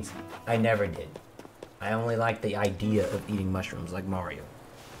 Which means I never did. I only liked the idea of eating mushrooms like Mario.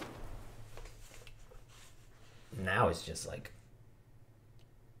 Now it's just like...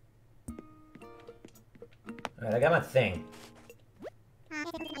 Alright, I got my thing.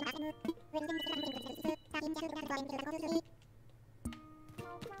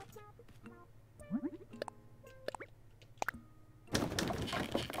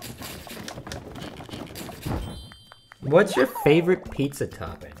 What's your favorite pizza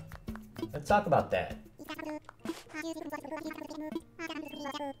topping? Let's talk about that.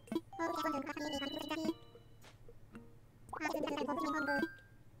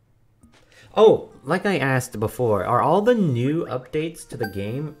 Oh, like I asked before, are all the new updates to the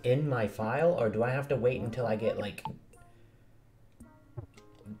game in my file, or do I have to wait until I get, like,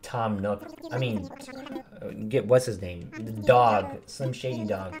 Tom Nook, I mean, get, what's his name? The dog, Slim Shady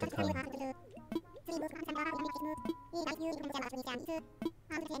Dog to come.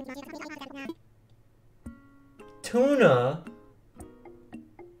 Tuna?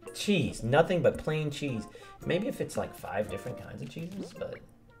 Cheese, nothing but plain cheese. Maybe if it's like 5 different kinds of cheeses, but...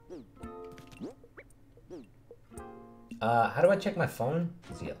 how do I check my phone?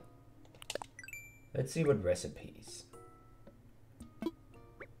 Zeal. Let's see what recipes.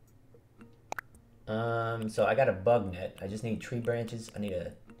 So I got a bug net. I just need tree branches. I need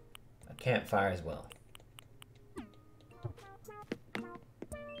a campfire as well.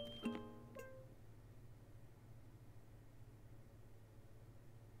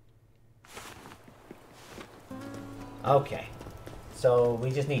 Okay. So we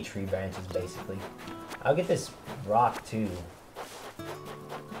just need tree branches basically. I'll get this rock too.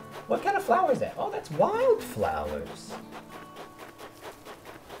 What kind of flower is that? Oh, that's wildflowers.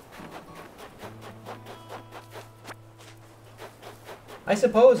 I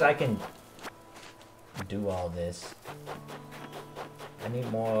suppose I can do all this. I need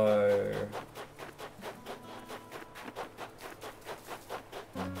more...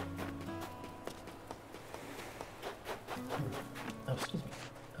 Oh, excuse me.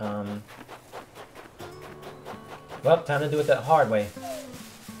 Well, time to do it the hard way.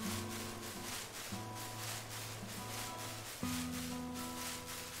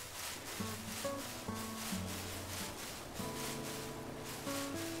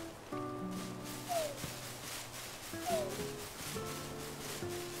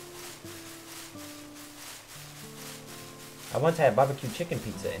 I once had barbecue chicken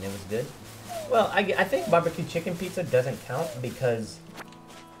pizza and it was good. Well, I think barbecue chicken pizza doesn't count because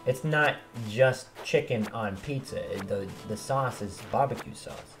it's not just chicken on pizza. The sauce is barbecue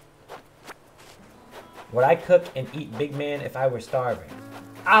sauce. Would I cook and eat Big Man if I were starving?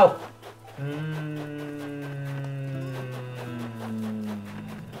 Ow!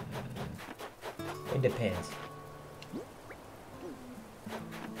 It depends.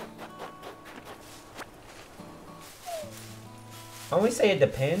 I only say it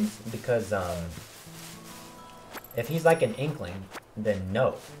depends because if he's like an inkling, then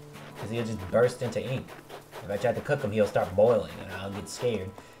no, because he'll just burst into ink. If I try to cook him, he'll start boiling and I'll get scared.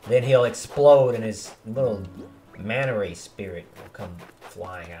 Then he'll explode and his little manta ray spirit will come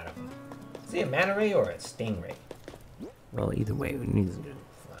flying out of him. Is he a manta ray or a stingray? Well, either way, we need to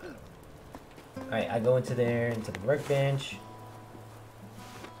fly out of him. Alright, I go into there, into the workbench.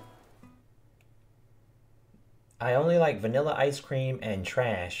 I only like vanilla ice cream and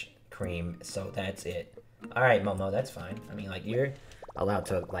trash cream, so that's it. Alright, Momo, that's fine. I mean, like, you're allowed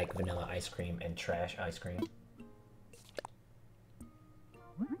to like vanilla ice cream and trash ice cream.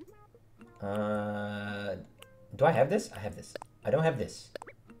 Do I have this? I have this. I don't have this.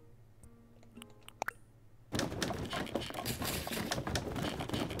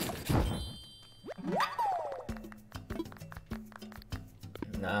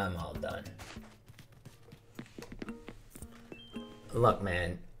 Nah, I'm all done. Look,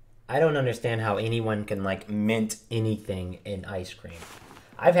 man, I don't understand how anyone can, like, mint anything in ice cream.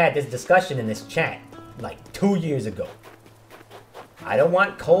 I've had this discussion in this chat, like, 2 years ago. I don't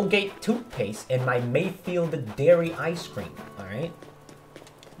want Colgate toothpaste in my Mayfield dairy ice cream, alright?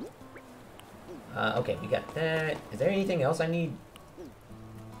 Okay, we got that. Is there anything else I need?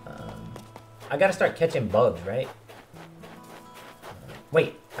 I gotta start catching bugs, right?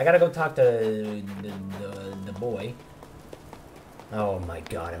 Wait, I gotta go talk to the boy. Oh my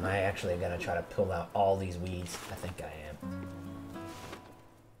god, am I actually gonna try to pull out all these weeds? I think I am.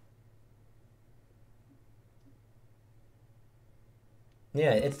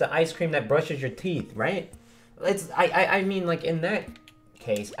 Yeah, it's the ice cream that brushes your teeth, right? I mean, like, in that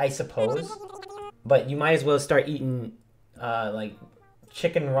case, I suppose. But you might as well start eating, like,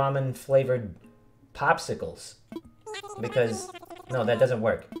 chicken ramen flavored popsicles. Because, no, that doesn't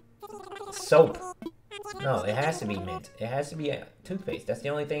work. Soap. No, it has to be mint. It has to be a toothpaste. That's the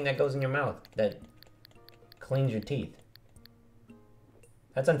only thing that goes in your mouth that cleans your teeth.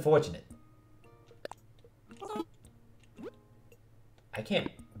 That's unfortunate. I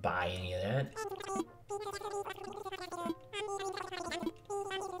can't buy any of that.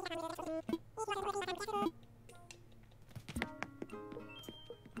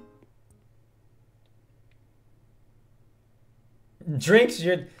 Drinks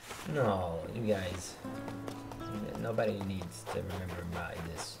your... No, you guys. Nobody needs to remember about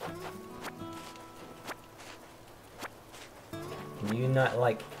this. You not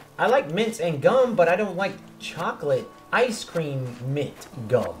like... I like mints and gum, but I don't like chocolate ice cream mint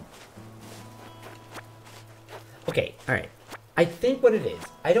gum. Okay, alright. I think what it is,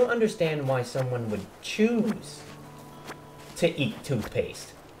 I don't understand why someone would choose to eat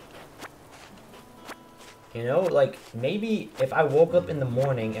toothpaste. You know, like, maybe if I woke up in the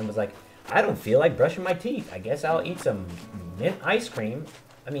morning and was like, I don't feel like brushing my teeth, I guess I'll eat some mint ice cream.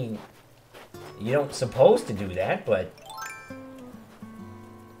 I mean, you don't supposed to do that, but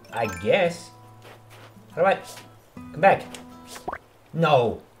I guess. How do I... Come back.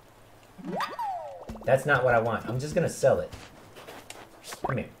 No. That's not what I want. I'm just gonna sell it.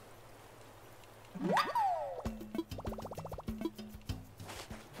 Come here.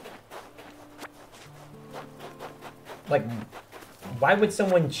 Like, why would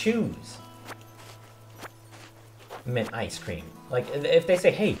someone choose mint ice cream? Like, if they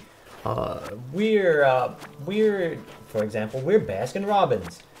say, hey, we're, for example, we're Baskin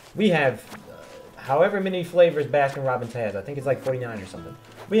Robbins. We have however many flavors Baskin Robbins has. I think it's like 49 or something.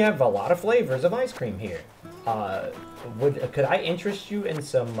 We have a lot of flavors of ice cream here. Could I interest you in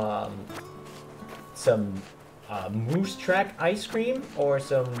some Moose Track ice cream or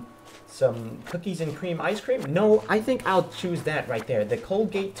some cookies and cream ice cream? No, I think I'll choose that right there. The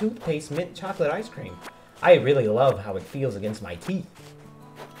Colgate toothpaste mint chocolate ice cream. I really love how it feels against my teeth.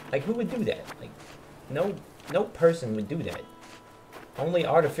 Like, who would do that? Like, no person would do that. Only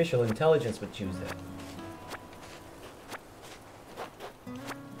artificial intelligence would choose that.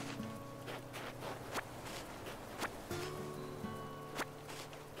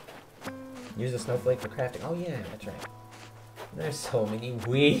 Use a snowflake for crafting. Oh yeah, that's right. There's so many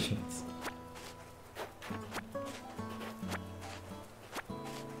weeds.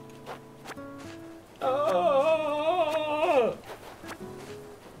 Oh!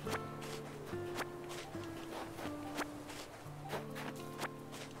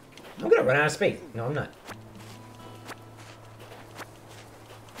 I'm gonna run out of space. No, I'm not.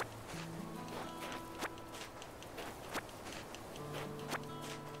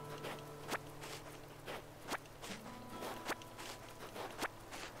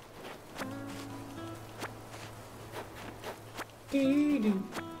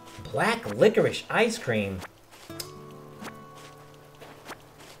 Black licorice ice cream.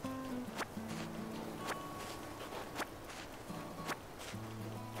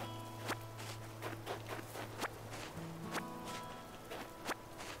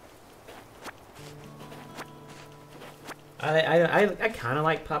 I kind of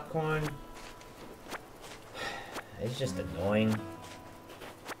like popcorn. It's just annoying.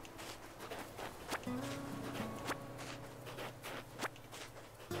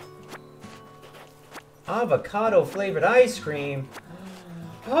 Avocado flavored ice cream.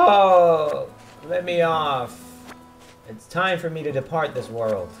 Oh, let me off. It's time for me to depart this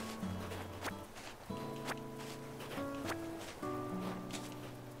world.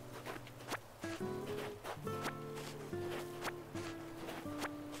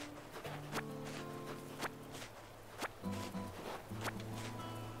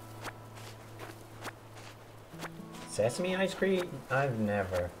 Sesame ice cream? I've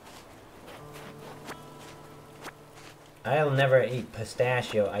never. I'll never eat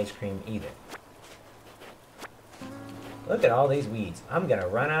pistachio ice cream either. Look at all these weeds. I'm gonna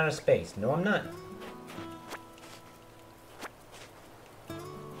run out of space. No, I'm not.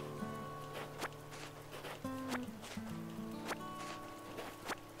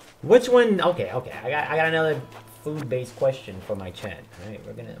 Which one? Okay. I got another food-based question for my chat. All right,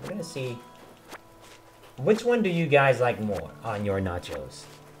 we're gonna see. Which one do you guys like more on your nachos?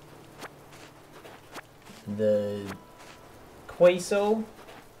 The queso,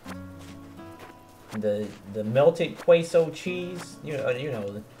 the melted queso cheese. You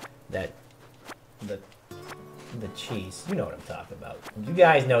know that the cheese. You know what I'm talking about. You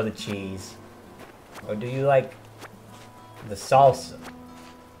guys know the cheese, or do you like the salsa?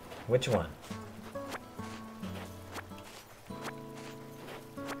 Which one?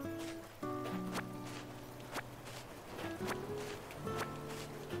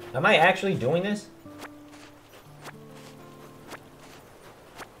 Am I actually doing this?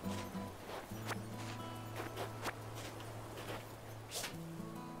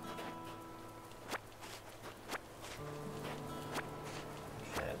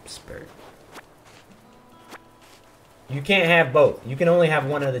 Shut up, Spurt. You can't have both. You can only have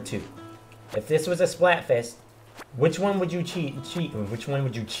one of the two. If this was a Splatfest, which one would you cheat? Which one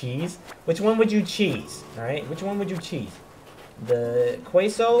would you cheese? Which one would you cheese? All right, which one would you cheese? The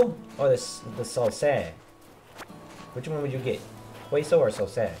queso or the salsa? Which one would you get? Queso or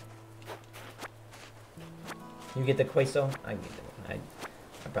salsa? You get the queso? I get the one.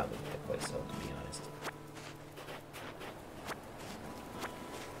 I probably get the queso, to be honest.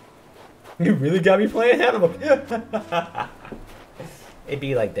 You really got me playing Animal. It'd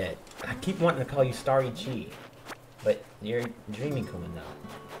be like that. I keep wanting to call you Starry Chi, but you're Dreamy Kuma now.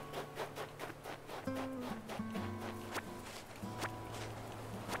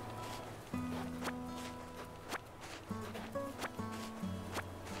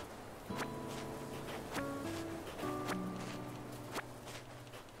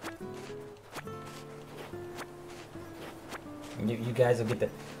 You guys will get the...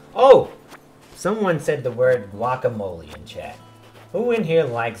 Oh! Someone said the word guacamole in chat. Who in here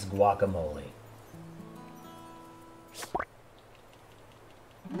likes guacamole?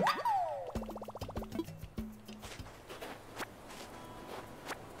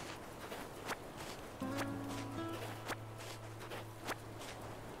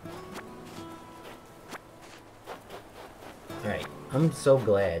 Alright, I'm so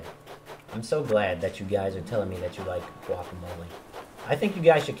glad that you guys are telling me that you like guacamole. I think you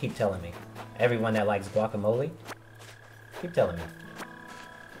guys should keep telling me. Everyone that likes guacamole, keep telling me.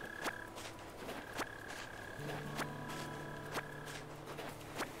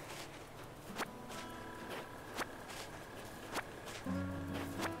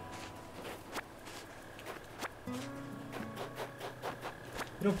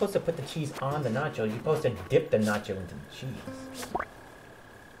 You're not supposed to put the cheese on the nacho. You're supposed to dip the nacho into the cheese.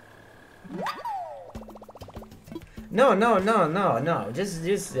 No.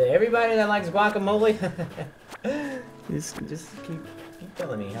 Just everybody that likes guacamole, just keep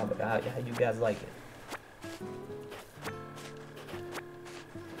telling me how you guys like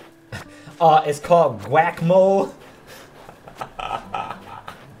it. It's called guacamole.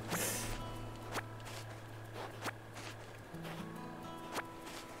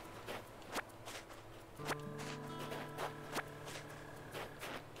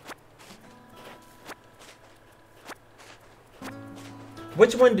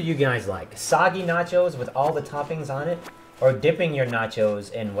 Which one do you guys like? Soggy nachos with all the toppings on it? Or dipping your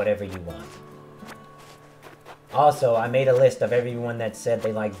nachos in whatever you want? Also, I made a list of everyone that said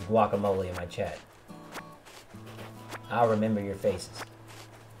they liked guacamole in my chat. I'll remember your faces.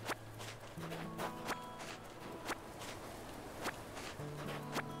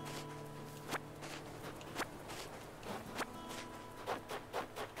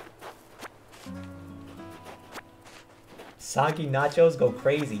 Soggy nachos go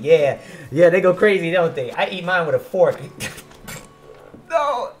crazy. Yeah, they go crazy, don't they? I eat mine with a fork.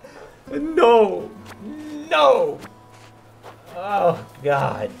 No! Oh,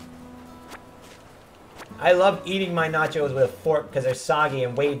 God. I love eating my nachos with a fork because they're soggy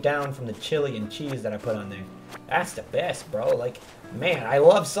and weighed down from the chili and cheese that I put on there. That's the best, bro. Like, man, I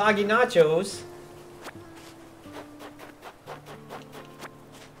love soggy nachos.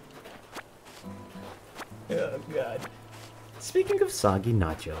 Oh, God. Speaking of soggy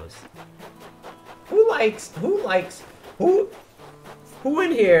nachos, who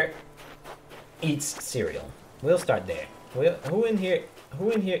in here eats cereal? We'll start there. Who in here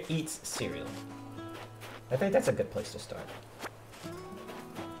eats cereal? I think that's a good place to start.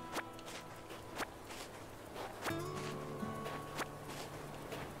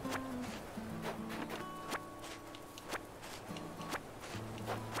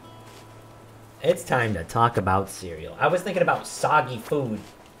 It's time to talk about cereal. I was thinking about soggy food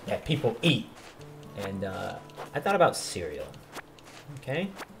that people eat, and I thought about cereal. Okay?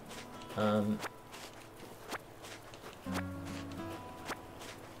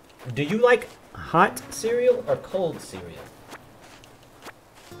 Do you like hot cereal or cold cereal?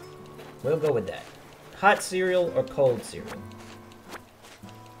 We'll go with that. Hot cereal or cold cereal?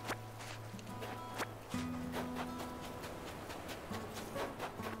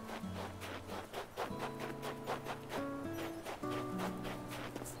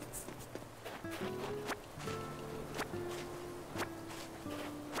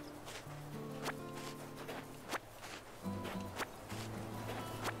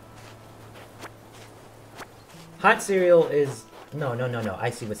 Hot cereal is... No. I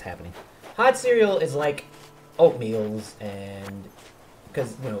see what's happening. Hot cereal is like oatmeals and...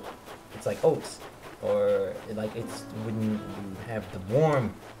 Because, you know, it's like oats. Or, like, it's when you have the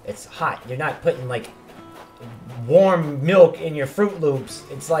warm... It's hot. You're not putting, like, warm milk in your Fruit Loops.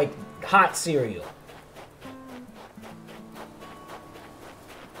 It's like hot cereal.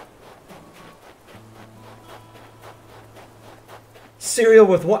 Cereal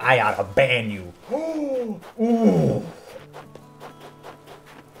with what? I oughta ban you. Ooh.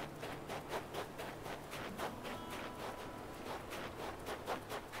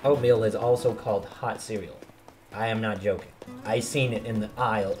 Oatmeal is also called hot cereal. I am not joking. I seen it in the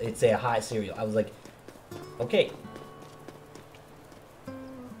aisle. It's a hot cereal. I was like, okay.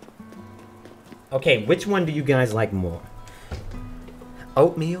 Okay, which one do you guys like more?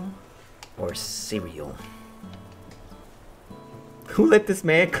 Oatmeal or cereal? Who let this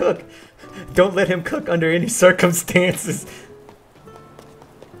man cook? Don't let him cook under any circumstances.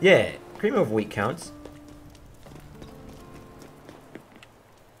 Yeah, cream of wheat counts.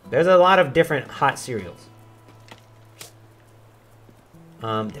 There's a lot of different hot cereals.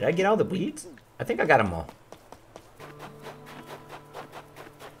 Did I get all the weeds? I think I got them all.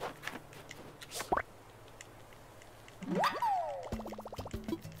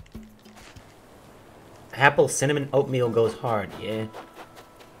 Apple cinnamon oatmeal goes hard, yeah.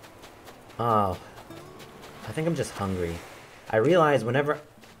 Oh, I think I'm just hungry. I realize whenever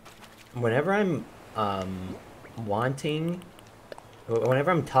I'm whenever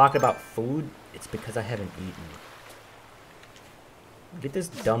I'm talking about food, it's because I haven't eaten. Look at this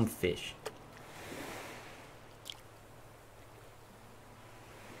dumb fish.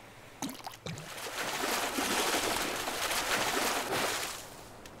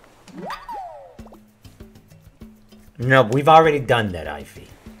 No, we've already done that, Ivy.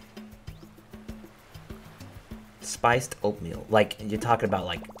 Spiced oatmeal. Like, you're talking about,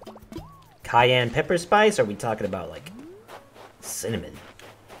 like, cayenne pepper spice? Or are we talking about, like, cinnamon?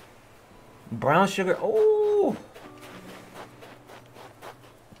 Brown sugar. Oh!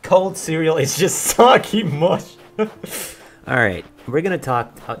 Cold cereal is just soggy mush. Alright, we're gonna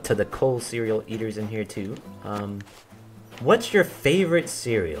talk to the cold cereal eaters in here, too. What's your favorite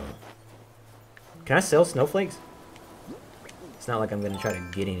cereal? Can I sell snowflakes? It's not like I'm gonna try to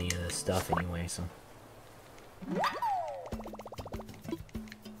get any of this stuff anyway, so.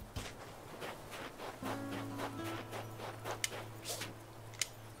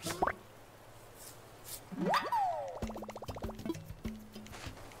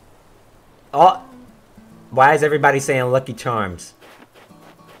 Oh! Why is everybody saying Lucky Charms?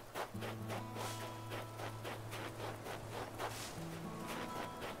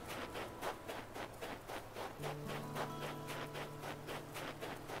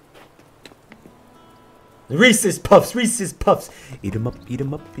 Reese's Puffs, Reese's Puffs. Eat 'em up, eat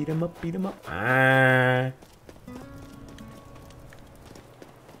 'em up, eat 'em up, eat 'em up. Ah.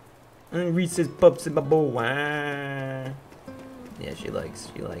 Reese's Puffs in my bowl. Ah. Yeah, she likes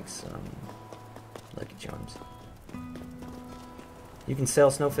Lucky Charms. You can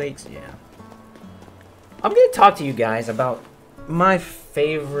sell snowflakes? Yeah. I'm gonna talk to you guys about my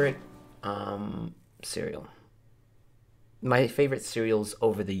favorite cereal. My favorite cereals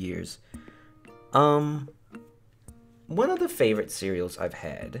over the years. One of the favorite cereals I've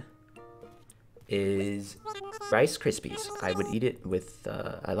had is Rice Krispies. I would eat it with,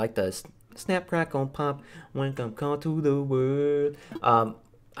 I like the snap, crackle, pop, when come call to the world.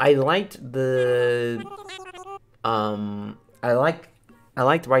 I liked the, I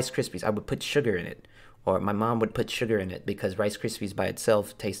liked Rice Krispies. I would put sugar in it, or my mom would put sugar in it because Rice Krispies by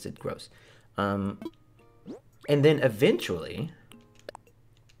itself tasted gross. And then eventually,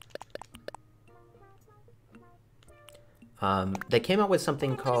 they came out with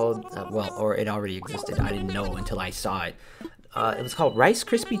something called, well, or it already existed. I didn't know until I saw it. It was called Rice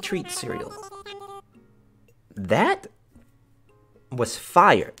Krispie Treat Cereal. That was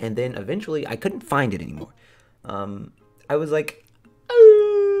fire. And then eventually, I couldn't find it anymore. I was like,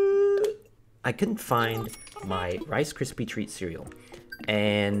 I couldn't find my Rice Krispie Treat Cereal.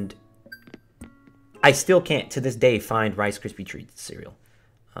 And I still can't, to this day, find Rice Krispie Treat Cereal.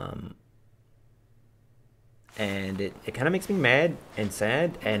 And it kind of makes me mad and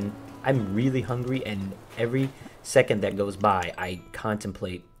sad, and I'm really hungry, and every second that goes by, I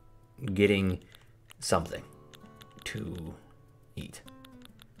contemplate getting something to eat.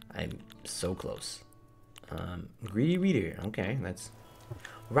 I'm so close. Greedy reader. Okay, that's...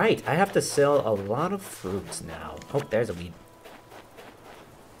 Right, I have to sell a lot of fruits now. Oh, there's a weed.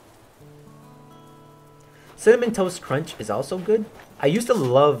 Cinnamon Toast Crunch is also good. I used to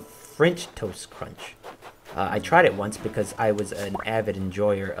love French Toast Crunch. I tried it once because I was an avid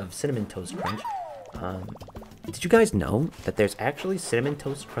enjoyer of Cinnamon Toast Crunch. Did you guys know that there's actually Cinnamon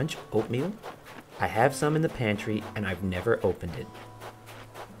Toast Crunch oatmeal? I have some in the pantry and I've never opened it.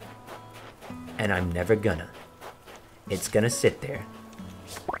 And I'm never gonna. It's gonna sit there.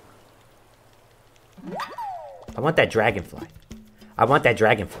 I want that dragonfly. I want that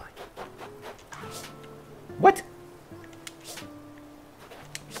dragonfly. What?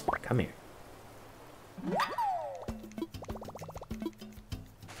 Come here.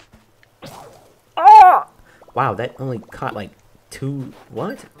 Oh! Wow, that only caught like 2...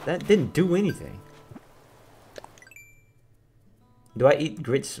 What? That didn't do anything. Do I eat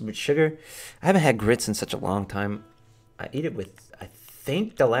grits with sugar? I haven't had grits in such a long time. I eat it with... I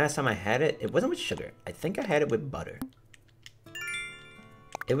think the last time I had it, it wasn't with sugar. I think I had it with butter.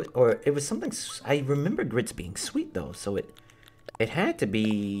 It was something... I remember grits being sweet though, so it had to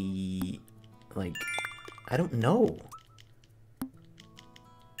be... Like... I don't know.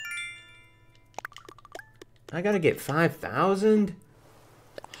 I gotta get 5,000?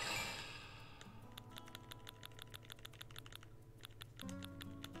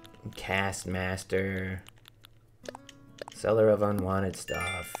 Cast master. Seller of unwanted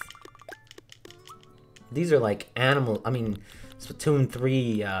stuff. These are like animal... I mean, Splatoon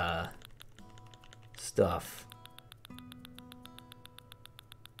 3 stuff.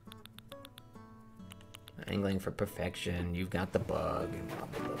 Angling for perfection. You've got the bug. And blah,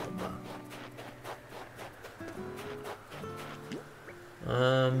 blah, blah, blah,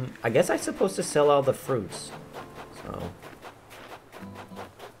 blah. I guess I'm supposed to sell all the fruits. So...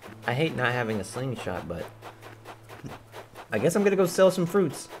 I hate not having a slingshot, but... I guess I'm gonna go sell some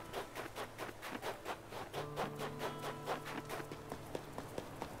fruits.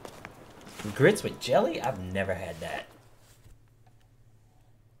 Grits with jelly? I've never had that.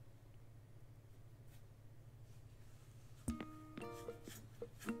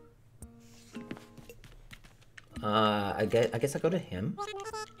 I guess I'll go to him.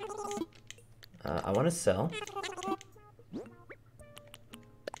 I want to sell.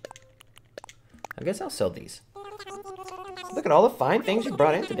 I guess I'll sell these. Look at all the fine things you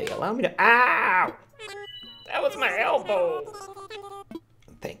brought in today. Allow me to... Ow! That was my elbow!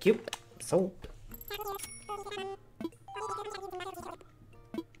 Thank you. So...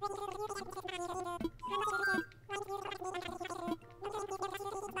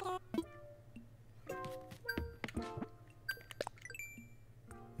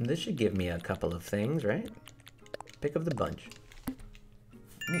 This should give me a couple of things, right? Pick of the bunch.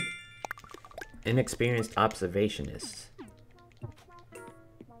 Inexperienced observationists.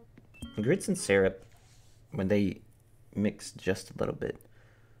 Grits and syrup, when they mix just a little bit.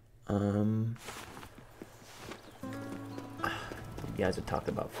 You guys have talked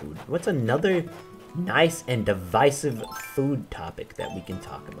about food. What's another nice and divisive food topic that we can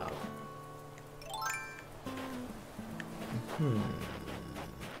talk about?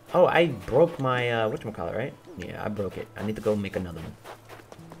 Oh, I broke my, whatchamacallit, right? Yeah, I broke it. I need to go make another one.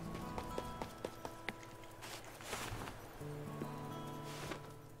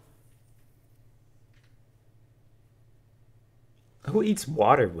 Who eats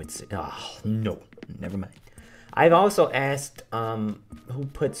water with... Oh, no. Never mind. I've also asked who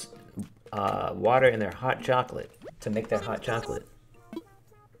puts water in their hot chocolate to make their hot chocolate.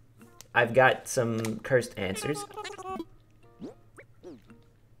 I've got some cursed answers.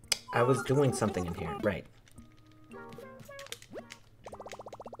 I was doing something in here. Right.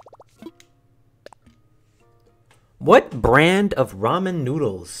 What brand of ramen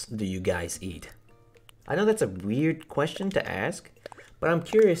noodles do you guys eat? I know that's a weird question to ask, but I'm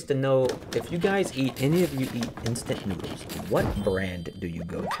curious to know if you guys eat, any of you eat instant noodles, what brand do you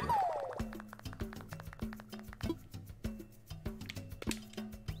go to?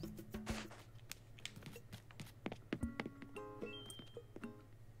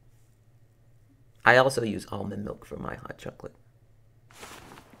 I also use almond milk for my hot chocolate.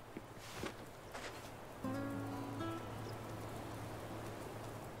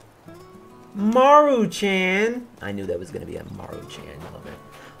 Maru-chan! I knew that was going to be a Maru-chan. I love it.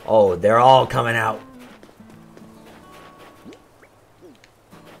 Oh, they're all coming out.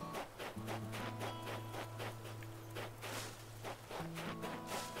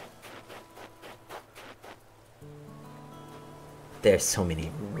 There's so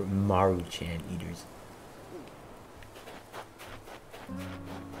many Maru-chan eaters.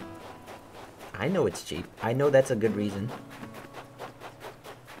 I know it's cheap. I know that's a good reason.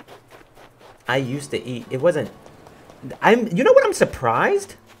 I used to eat. It wasn't. You know what? I'm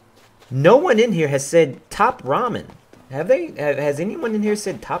surprised. No one in here has said top ramen. Have they? Has anyone in here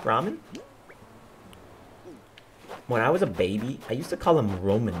said top ramen? when I was a baby, I used to call them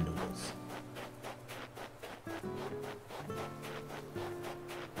Roman noodles.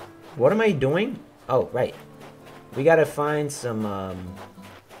 What am I doing? Oh, right. We gotta find some,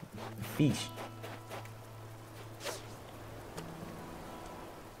 fish.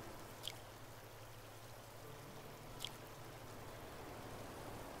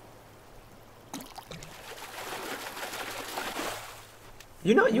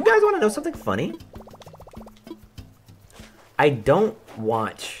 You know, you guys want to know something funny? I don't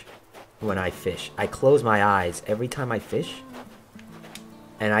watch when I fish. I close my eyes every time I fish.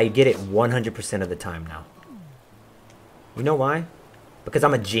 And I get it 100% of the time now. You know why? Because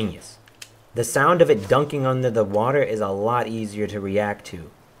I'm a genius. The sound of it dunking under the water is a lot easier to react to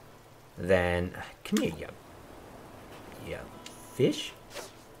than... Come here, you fish?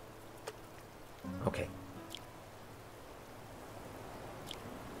 Okay.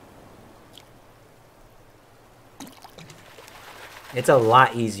 It's a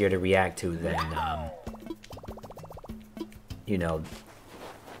lot easier to react to than, you know,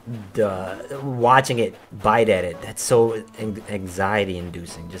 watching it bite at it. That's so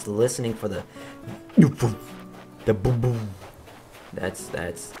anxiety-inducing. Just listening for the boom boom.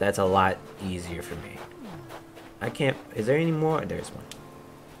 That's a lot easier for me. I can't. Is there any more? There's one.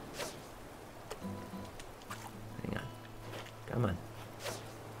 Hang on. Come on.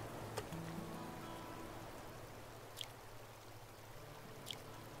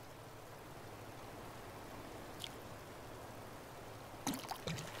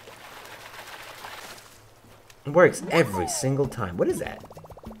 It works every single time. What is that?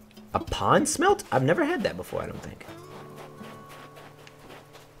 A pond smelt? I've never had that before, I don't think.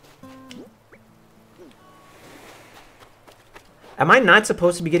 Am I not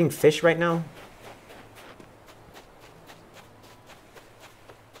supposed to be getting fish right now?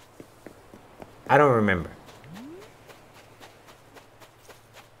 I don't remember.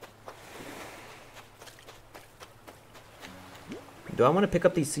 Do I want to pick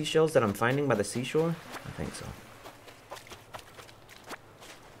up these seashells that I'm finding by the seashore? I think so.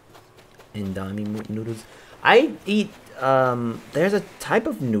 Indomie noodles. I eat, there's a type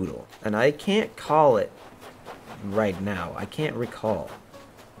of noodle, and I can't call it right now. I can't recall.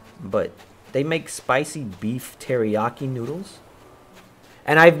 But they make spicy beef teriyaki noodles.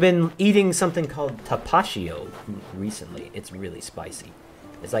 And I've been eating something called tapatio recently. It's really spicy.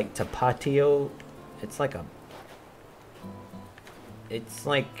 It's like tapatio. It's like a... It's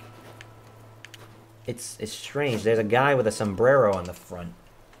like... It's strange. There's a guy with a sombrero on the front.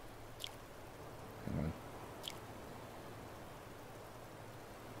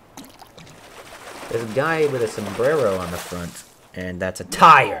 There's a guy with a sombrero on the front, and that's a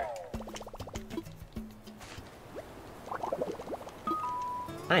tire.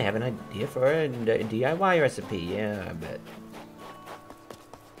 I have an idea for a DIY recipe. Yeah, I bet.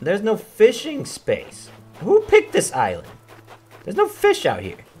 There's no fishing space. Who picked this island? There's no fish out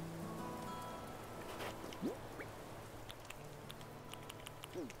here.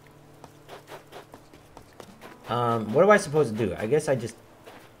 What am I supposed to do? I guess I just...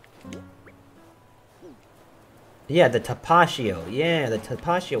 Yeah, the tapatio. Yeah, the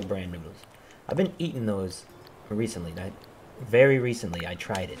tapatio brand noodles. I've been eating those recently. Very recently, I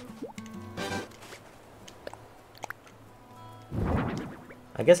tried it.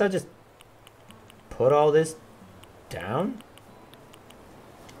 I guess I'll just put all this down.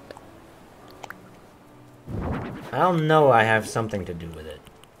 I'll know I have something to do with it.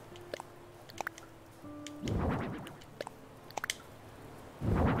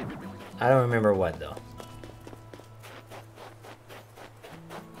 I don't remember what, though.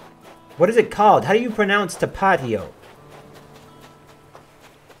 What is it called? How do you pronounce tapatio?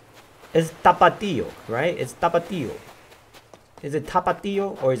 It's tapatio, right? It's tapatio. Is it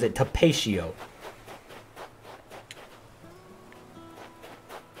tapatio or is it tapatio?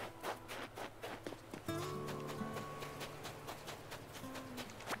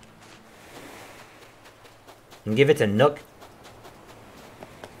 And give it a nook.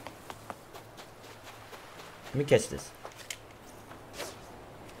 Let me catch this.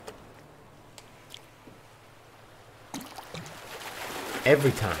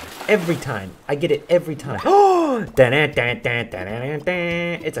 Every time. I get it every time. Oh!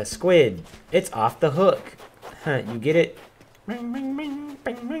 It's a squid. It's off the hook. Huh, you get it? I don't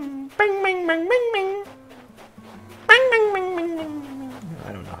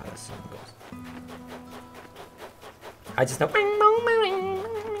know how this song goes. I just know.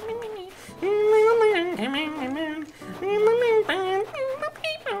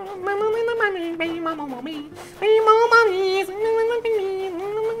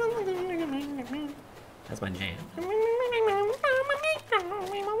 That's my jam.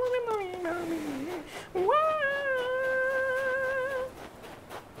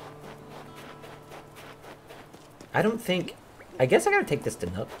 I don't think... I guess I gotta take this to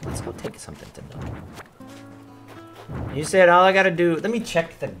Nook. Let's go take something to Nook. You said all I gotta do... Let me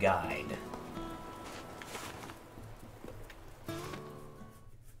check the guide.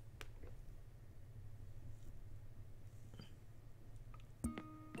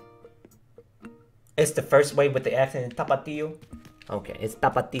 It's the first way with the accent, Tapatio. Okay, it's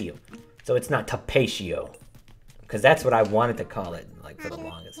Tapatio. So it's not Tapatio. Because that's what I wanted to call it, like, for the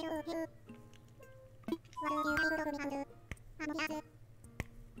longest.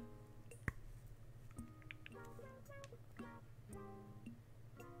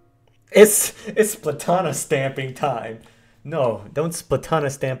 It's Splatana stamping time. No, don't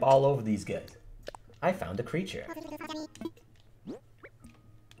Splatana stamp all over these guys. I found a creature.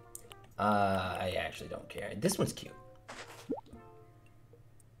 I actually don't care. This one's cute.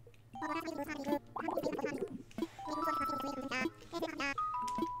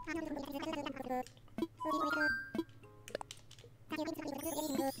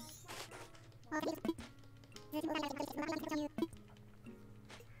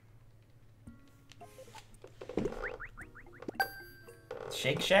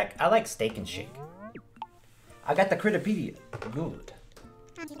 Shake Shack? I like Steak and Shake. I got the Critterpedia. Good.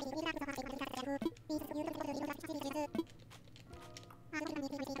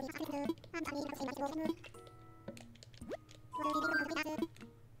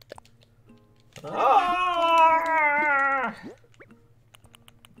 Ah!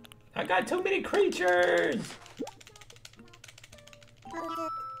 I got too many creatures.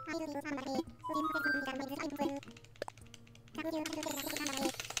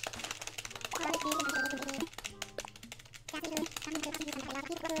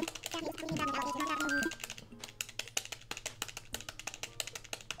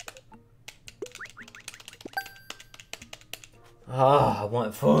 Oh, I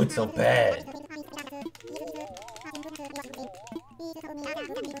want food so bad.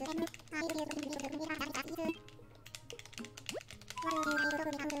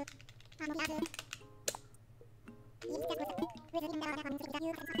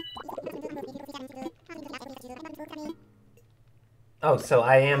 Oh, so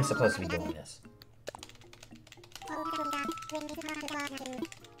I am supposed to be doing this.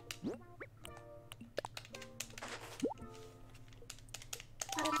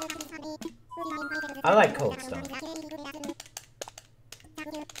 I like Cold Stone.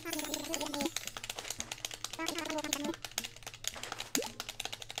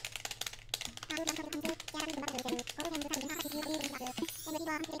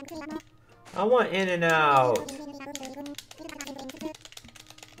 I want In and Out.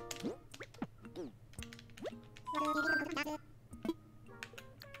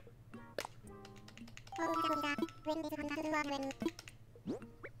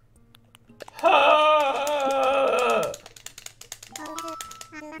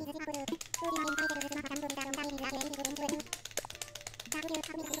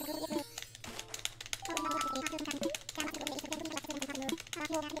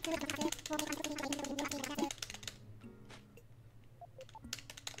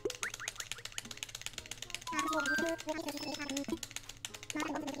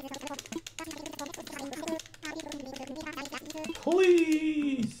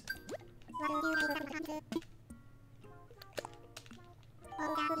 Please.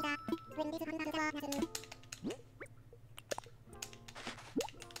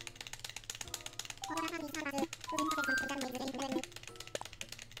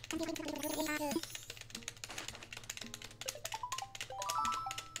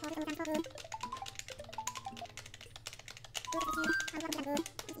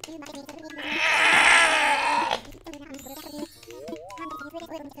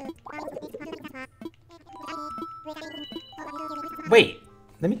 Wait,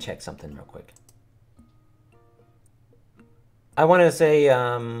 let me check something real quick. I want to say,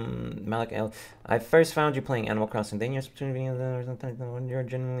 Malik L. I first found you playing Animal Crossing. Then you're you're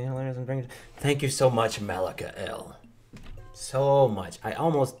genuinely hilarious and bring. Thank you so much, Malika L. So much. I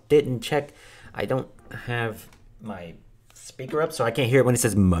almost didn't check. I don't have my speaker up, so I can't hear it when it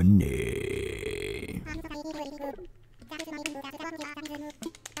says money.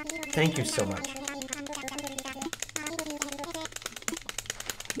 Thank you so much.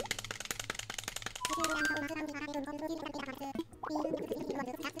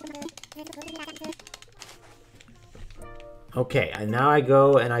 Okay, and now I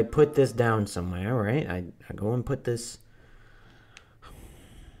go and I put this down somewhere, right? I go and put this...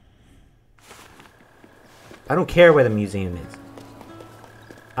 I don't care where the museum is.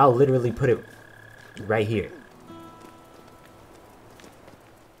 I'll literally put it right here.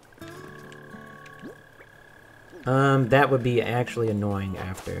 That would be actually annoying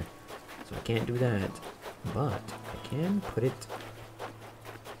after. So I can't do that. But I can put it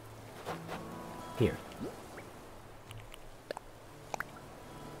here.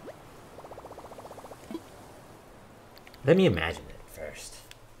 Let me imagine it first.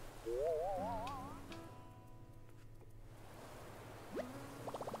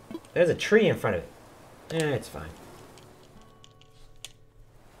 There's a tree in front of it. It's fine.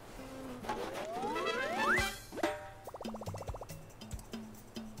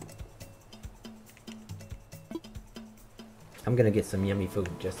 I'm gonna get some yummy food,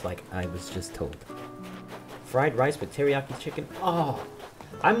 just like I was just told. Fried rice with teriyaki chicken. Oh,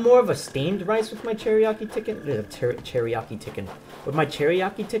 I'm more of a steamed rice with my teriyaki chicken. Teriyaki chicken. With my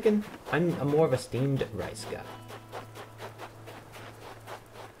teriyaki chicken, I'm more of a steamed rice guy.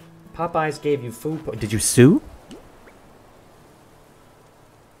 Popeyes gave you food. Did you sue?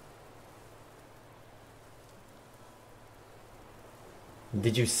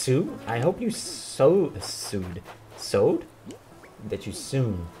 Did you sue? I hope you sued. Sewed? That you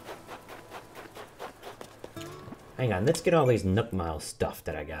soon. Hang on, let's get all these Nook Mile stuff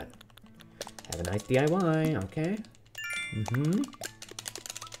that I got. Have a nice DIY, okay?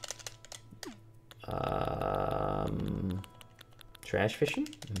 Trash fishing?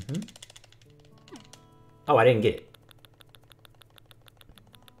 Oh, I didn't get it.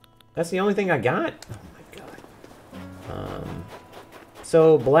 That's the only thing I got? Oh my god.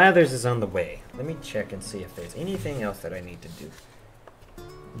 So Blathers is on the way. Let me check and see if there's anything else that I need to do.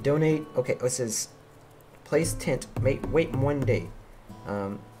 Donate. Okay, it says place tent. Wait 1 day.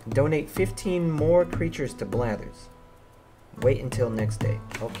 Donate 15 more creatures to Blathers. Wait until next day.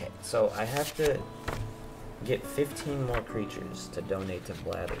 Okay, so I have to get 15 more creatures to donate to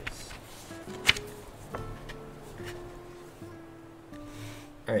Blathers.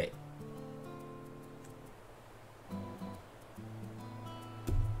 Alright.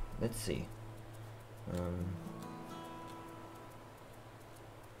 Let's see.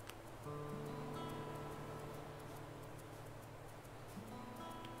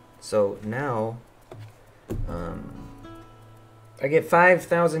 So now, I get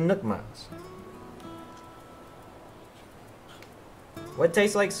 5,000 Nook Miles. What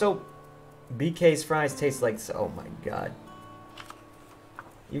tastes like soap? BK's fries taste like soap. Oh my god.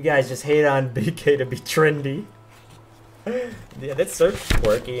 You guys just hate on BK to be trendy. Yeah, that's so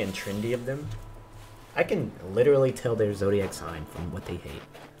quirky and trendy of them. I can literally tell their zodiac sign from what they hate.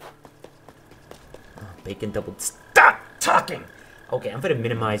 Oh, bacon double. Stop talking! Okay, I'm gonna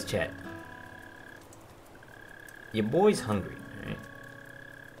minimize chat. Your boy's hungry, alright?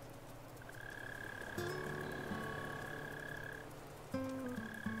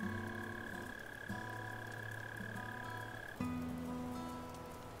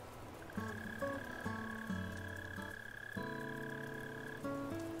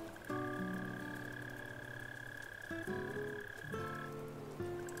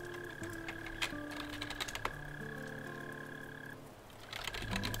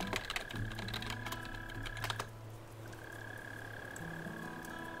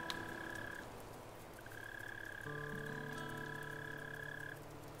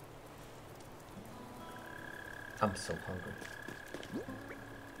 I'm so hungry.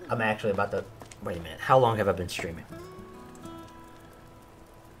 I'm actually about to... Wait a minute. How long have I been streaming?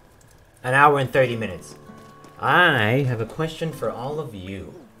 An hour and 30 minutes. I have a question for all of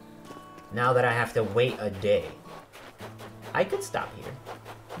you. Now that I have to wait a day. I could stop here.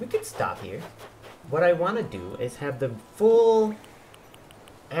 We could stop here. What I want to do is have the full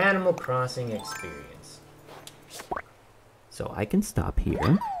Animal Crossing experience. So I can stop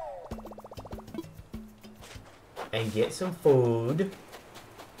here. And get some food.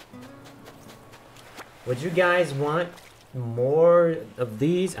 Would you guys want more of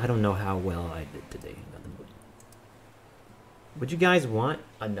these? I don't know how well I did today. Would you guys want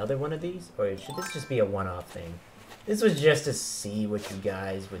another one of these? Or should this just be a one-off thing? This was just to see what you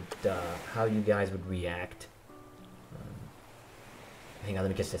guys would, how you guys would react. Hang on, let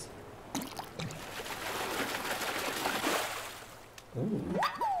me kiss this. Ooh.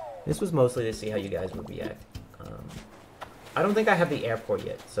 This was mostly to see how you guys would react. I don't think I have the airport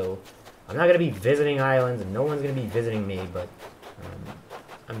yet, so I'm not going to be visiting islands, and no one's going to be visiting me, but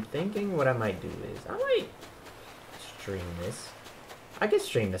I'm thinking what I might do is, I might stream this. I could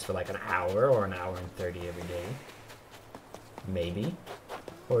stream this for like an hour, or an hour and 30 every day. Maybe.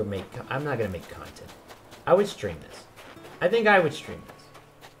 Or make, I'm not going to make content. I would stream this. I think I would stream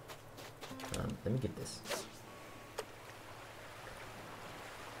this. Let me get this.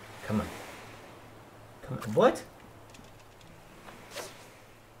 Come on. Come on. What?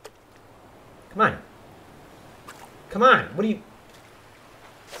 Come on. Come on. What do you...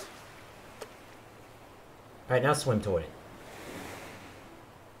 Alright, now swim toward it.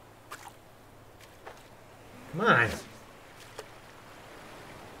 Come on.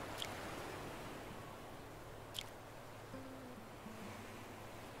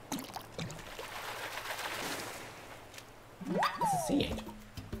 That's a sea angel.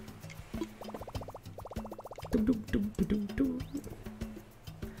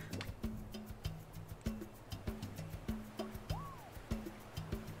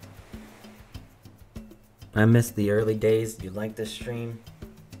 I miss the early days. You like this stream?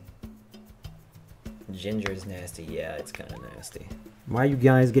 Ginger is nasty. Yeah, it's kind of nasty. Why are you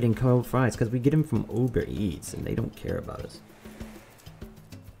guys getting cold fries? Because we get them from Uber Eats and they don't care about us.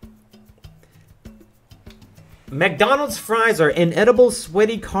 McDonald's fries are inedible,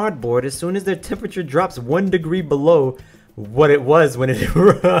 sweaty cardboard as soon as their temperature drops 1 degree below what it was when it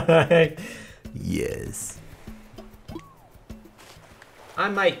arrived. Yes. I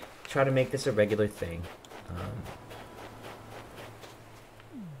might try to make this a regular thing.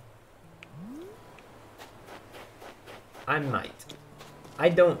 I might.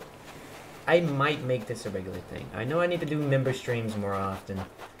 I might make this a regular thing. I know I need to do member streams more often.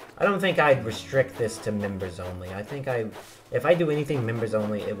 I don't think I'd restrict this to members only. I think if I do anything members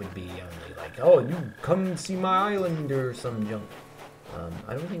only, it would be only like, oh, you come see my island or some junk.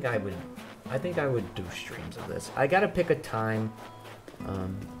 I don't think I would. I think I would do streams of this. I gotta pick a time.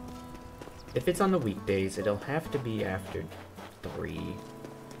 If it's on the weekdays, it'll have to be after 3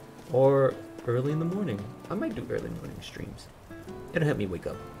 or early in the morning. I might do early morning streams. It'll help me wake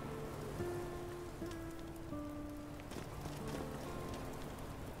up.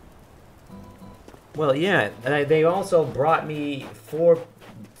 Well, yeah, they also brought me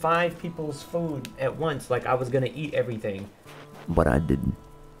 5 people's food at once. Like I was gonna eat everything, but I didn't.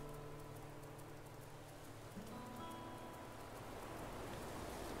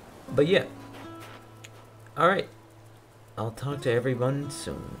 But yeah. Alright. I'll talk to everyone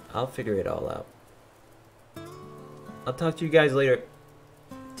soon. I'll figure it all out. I'll talk to you guys later.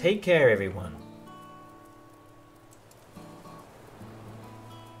 Take care, everyone.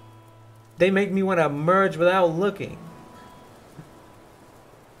 They make me want to merge without looking.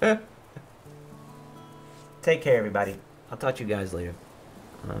 Take care, everybody. I'll talk to you guys later.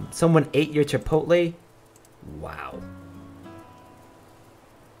 Someone ate your Chipotle? Wow.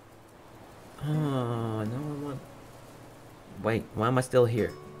 Oh, no one wants... Wait, why am I still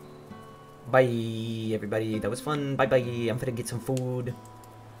here? Bye, everybody. That was fun. Bye-bye. I'm gonna get some food.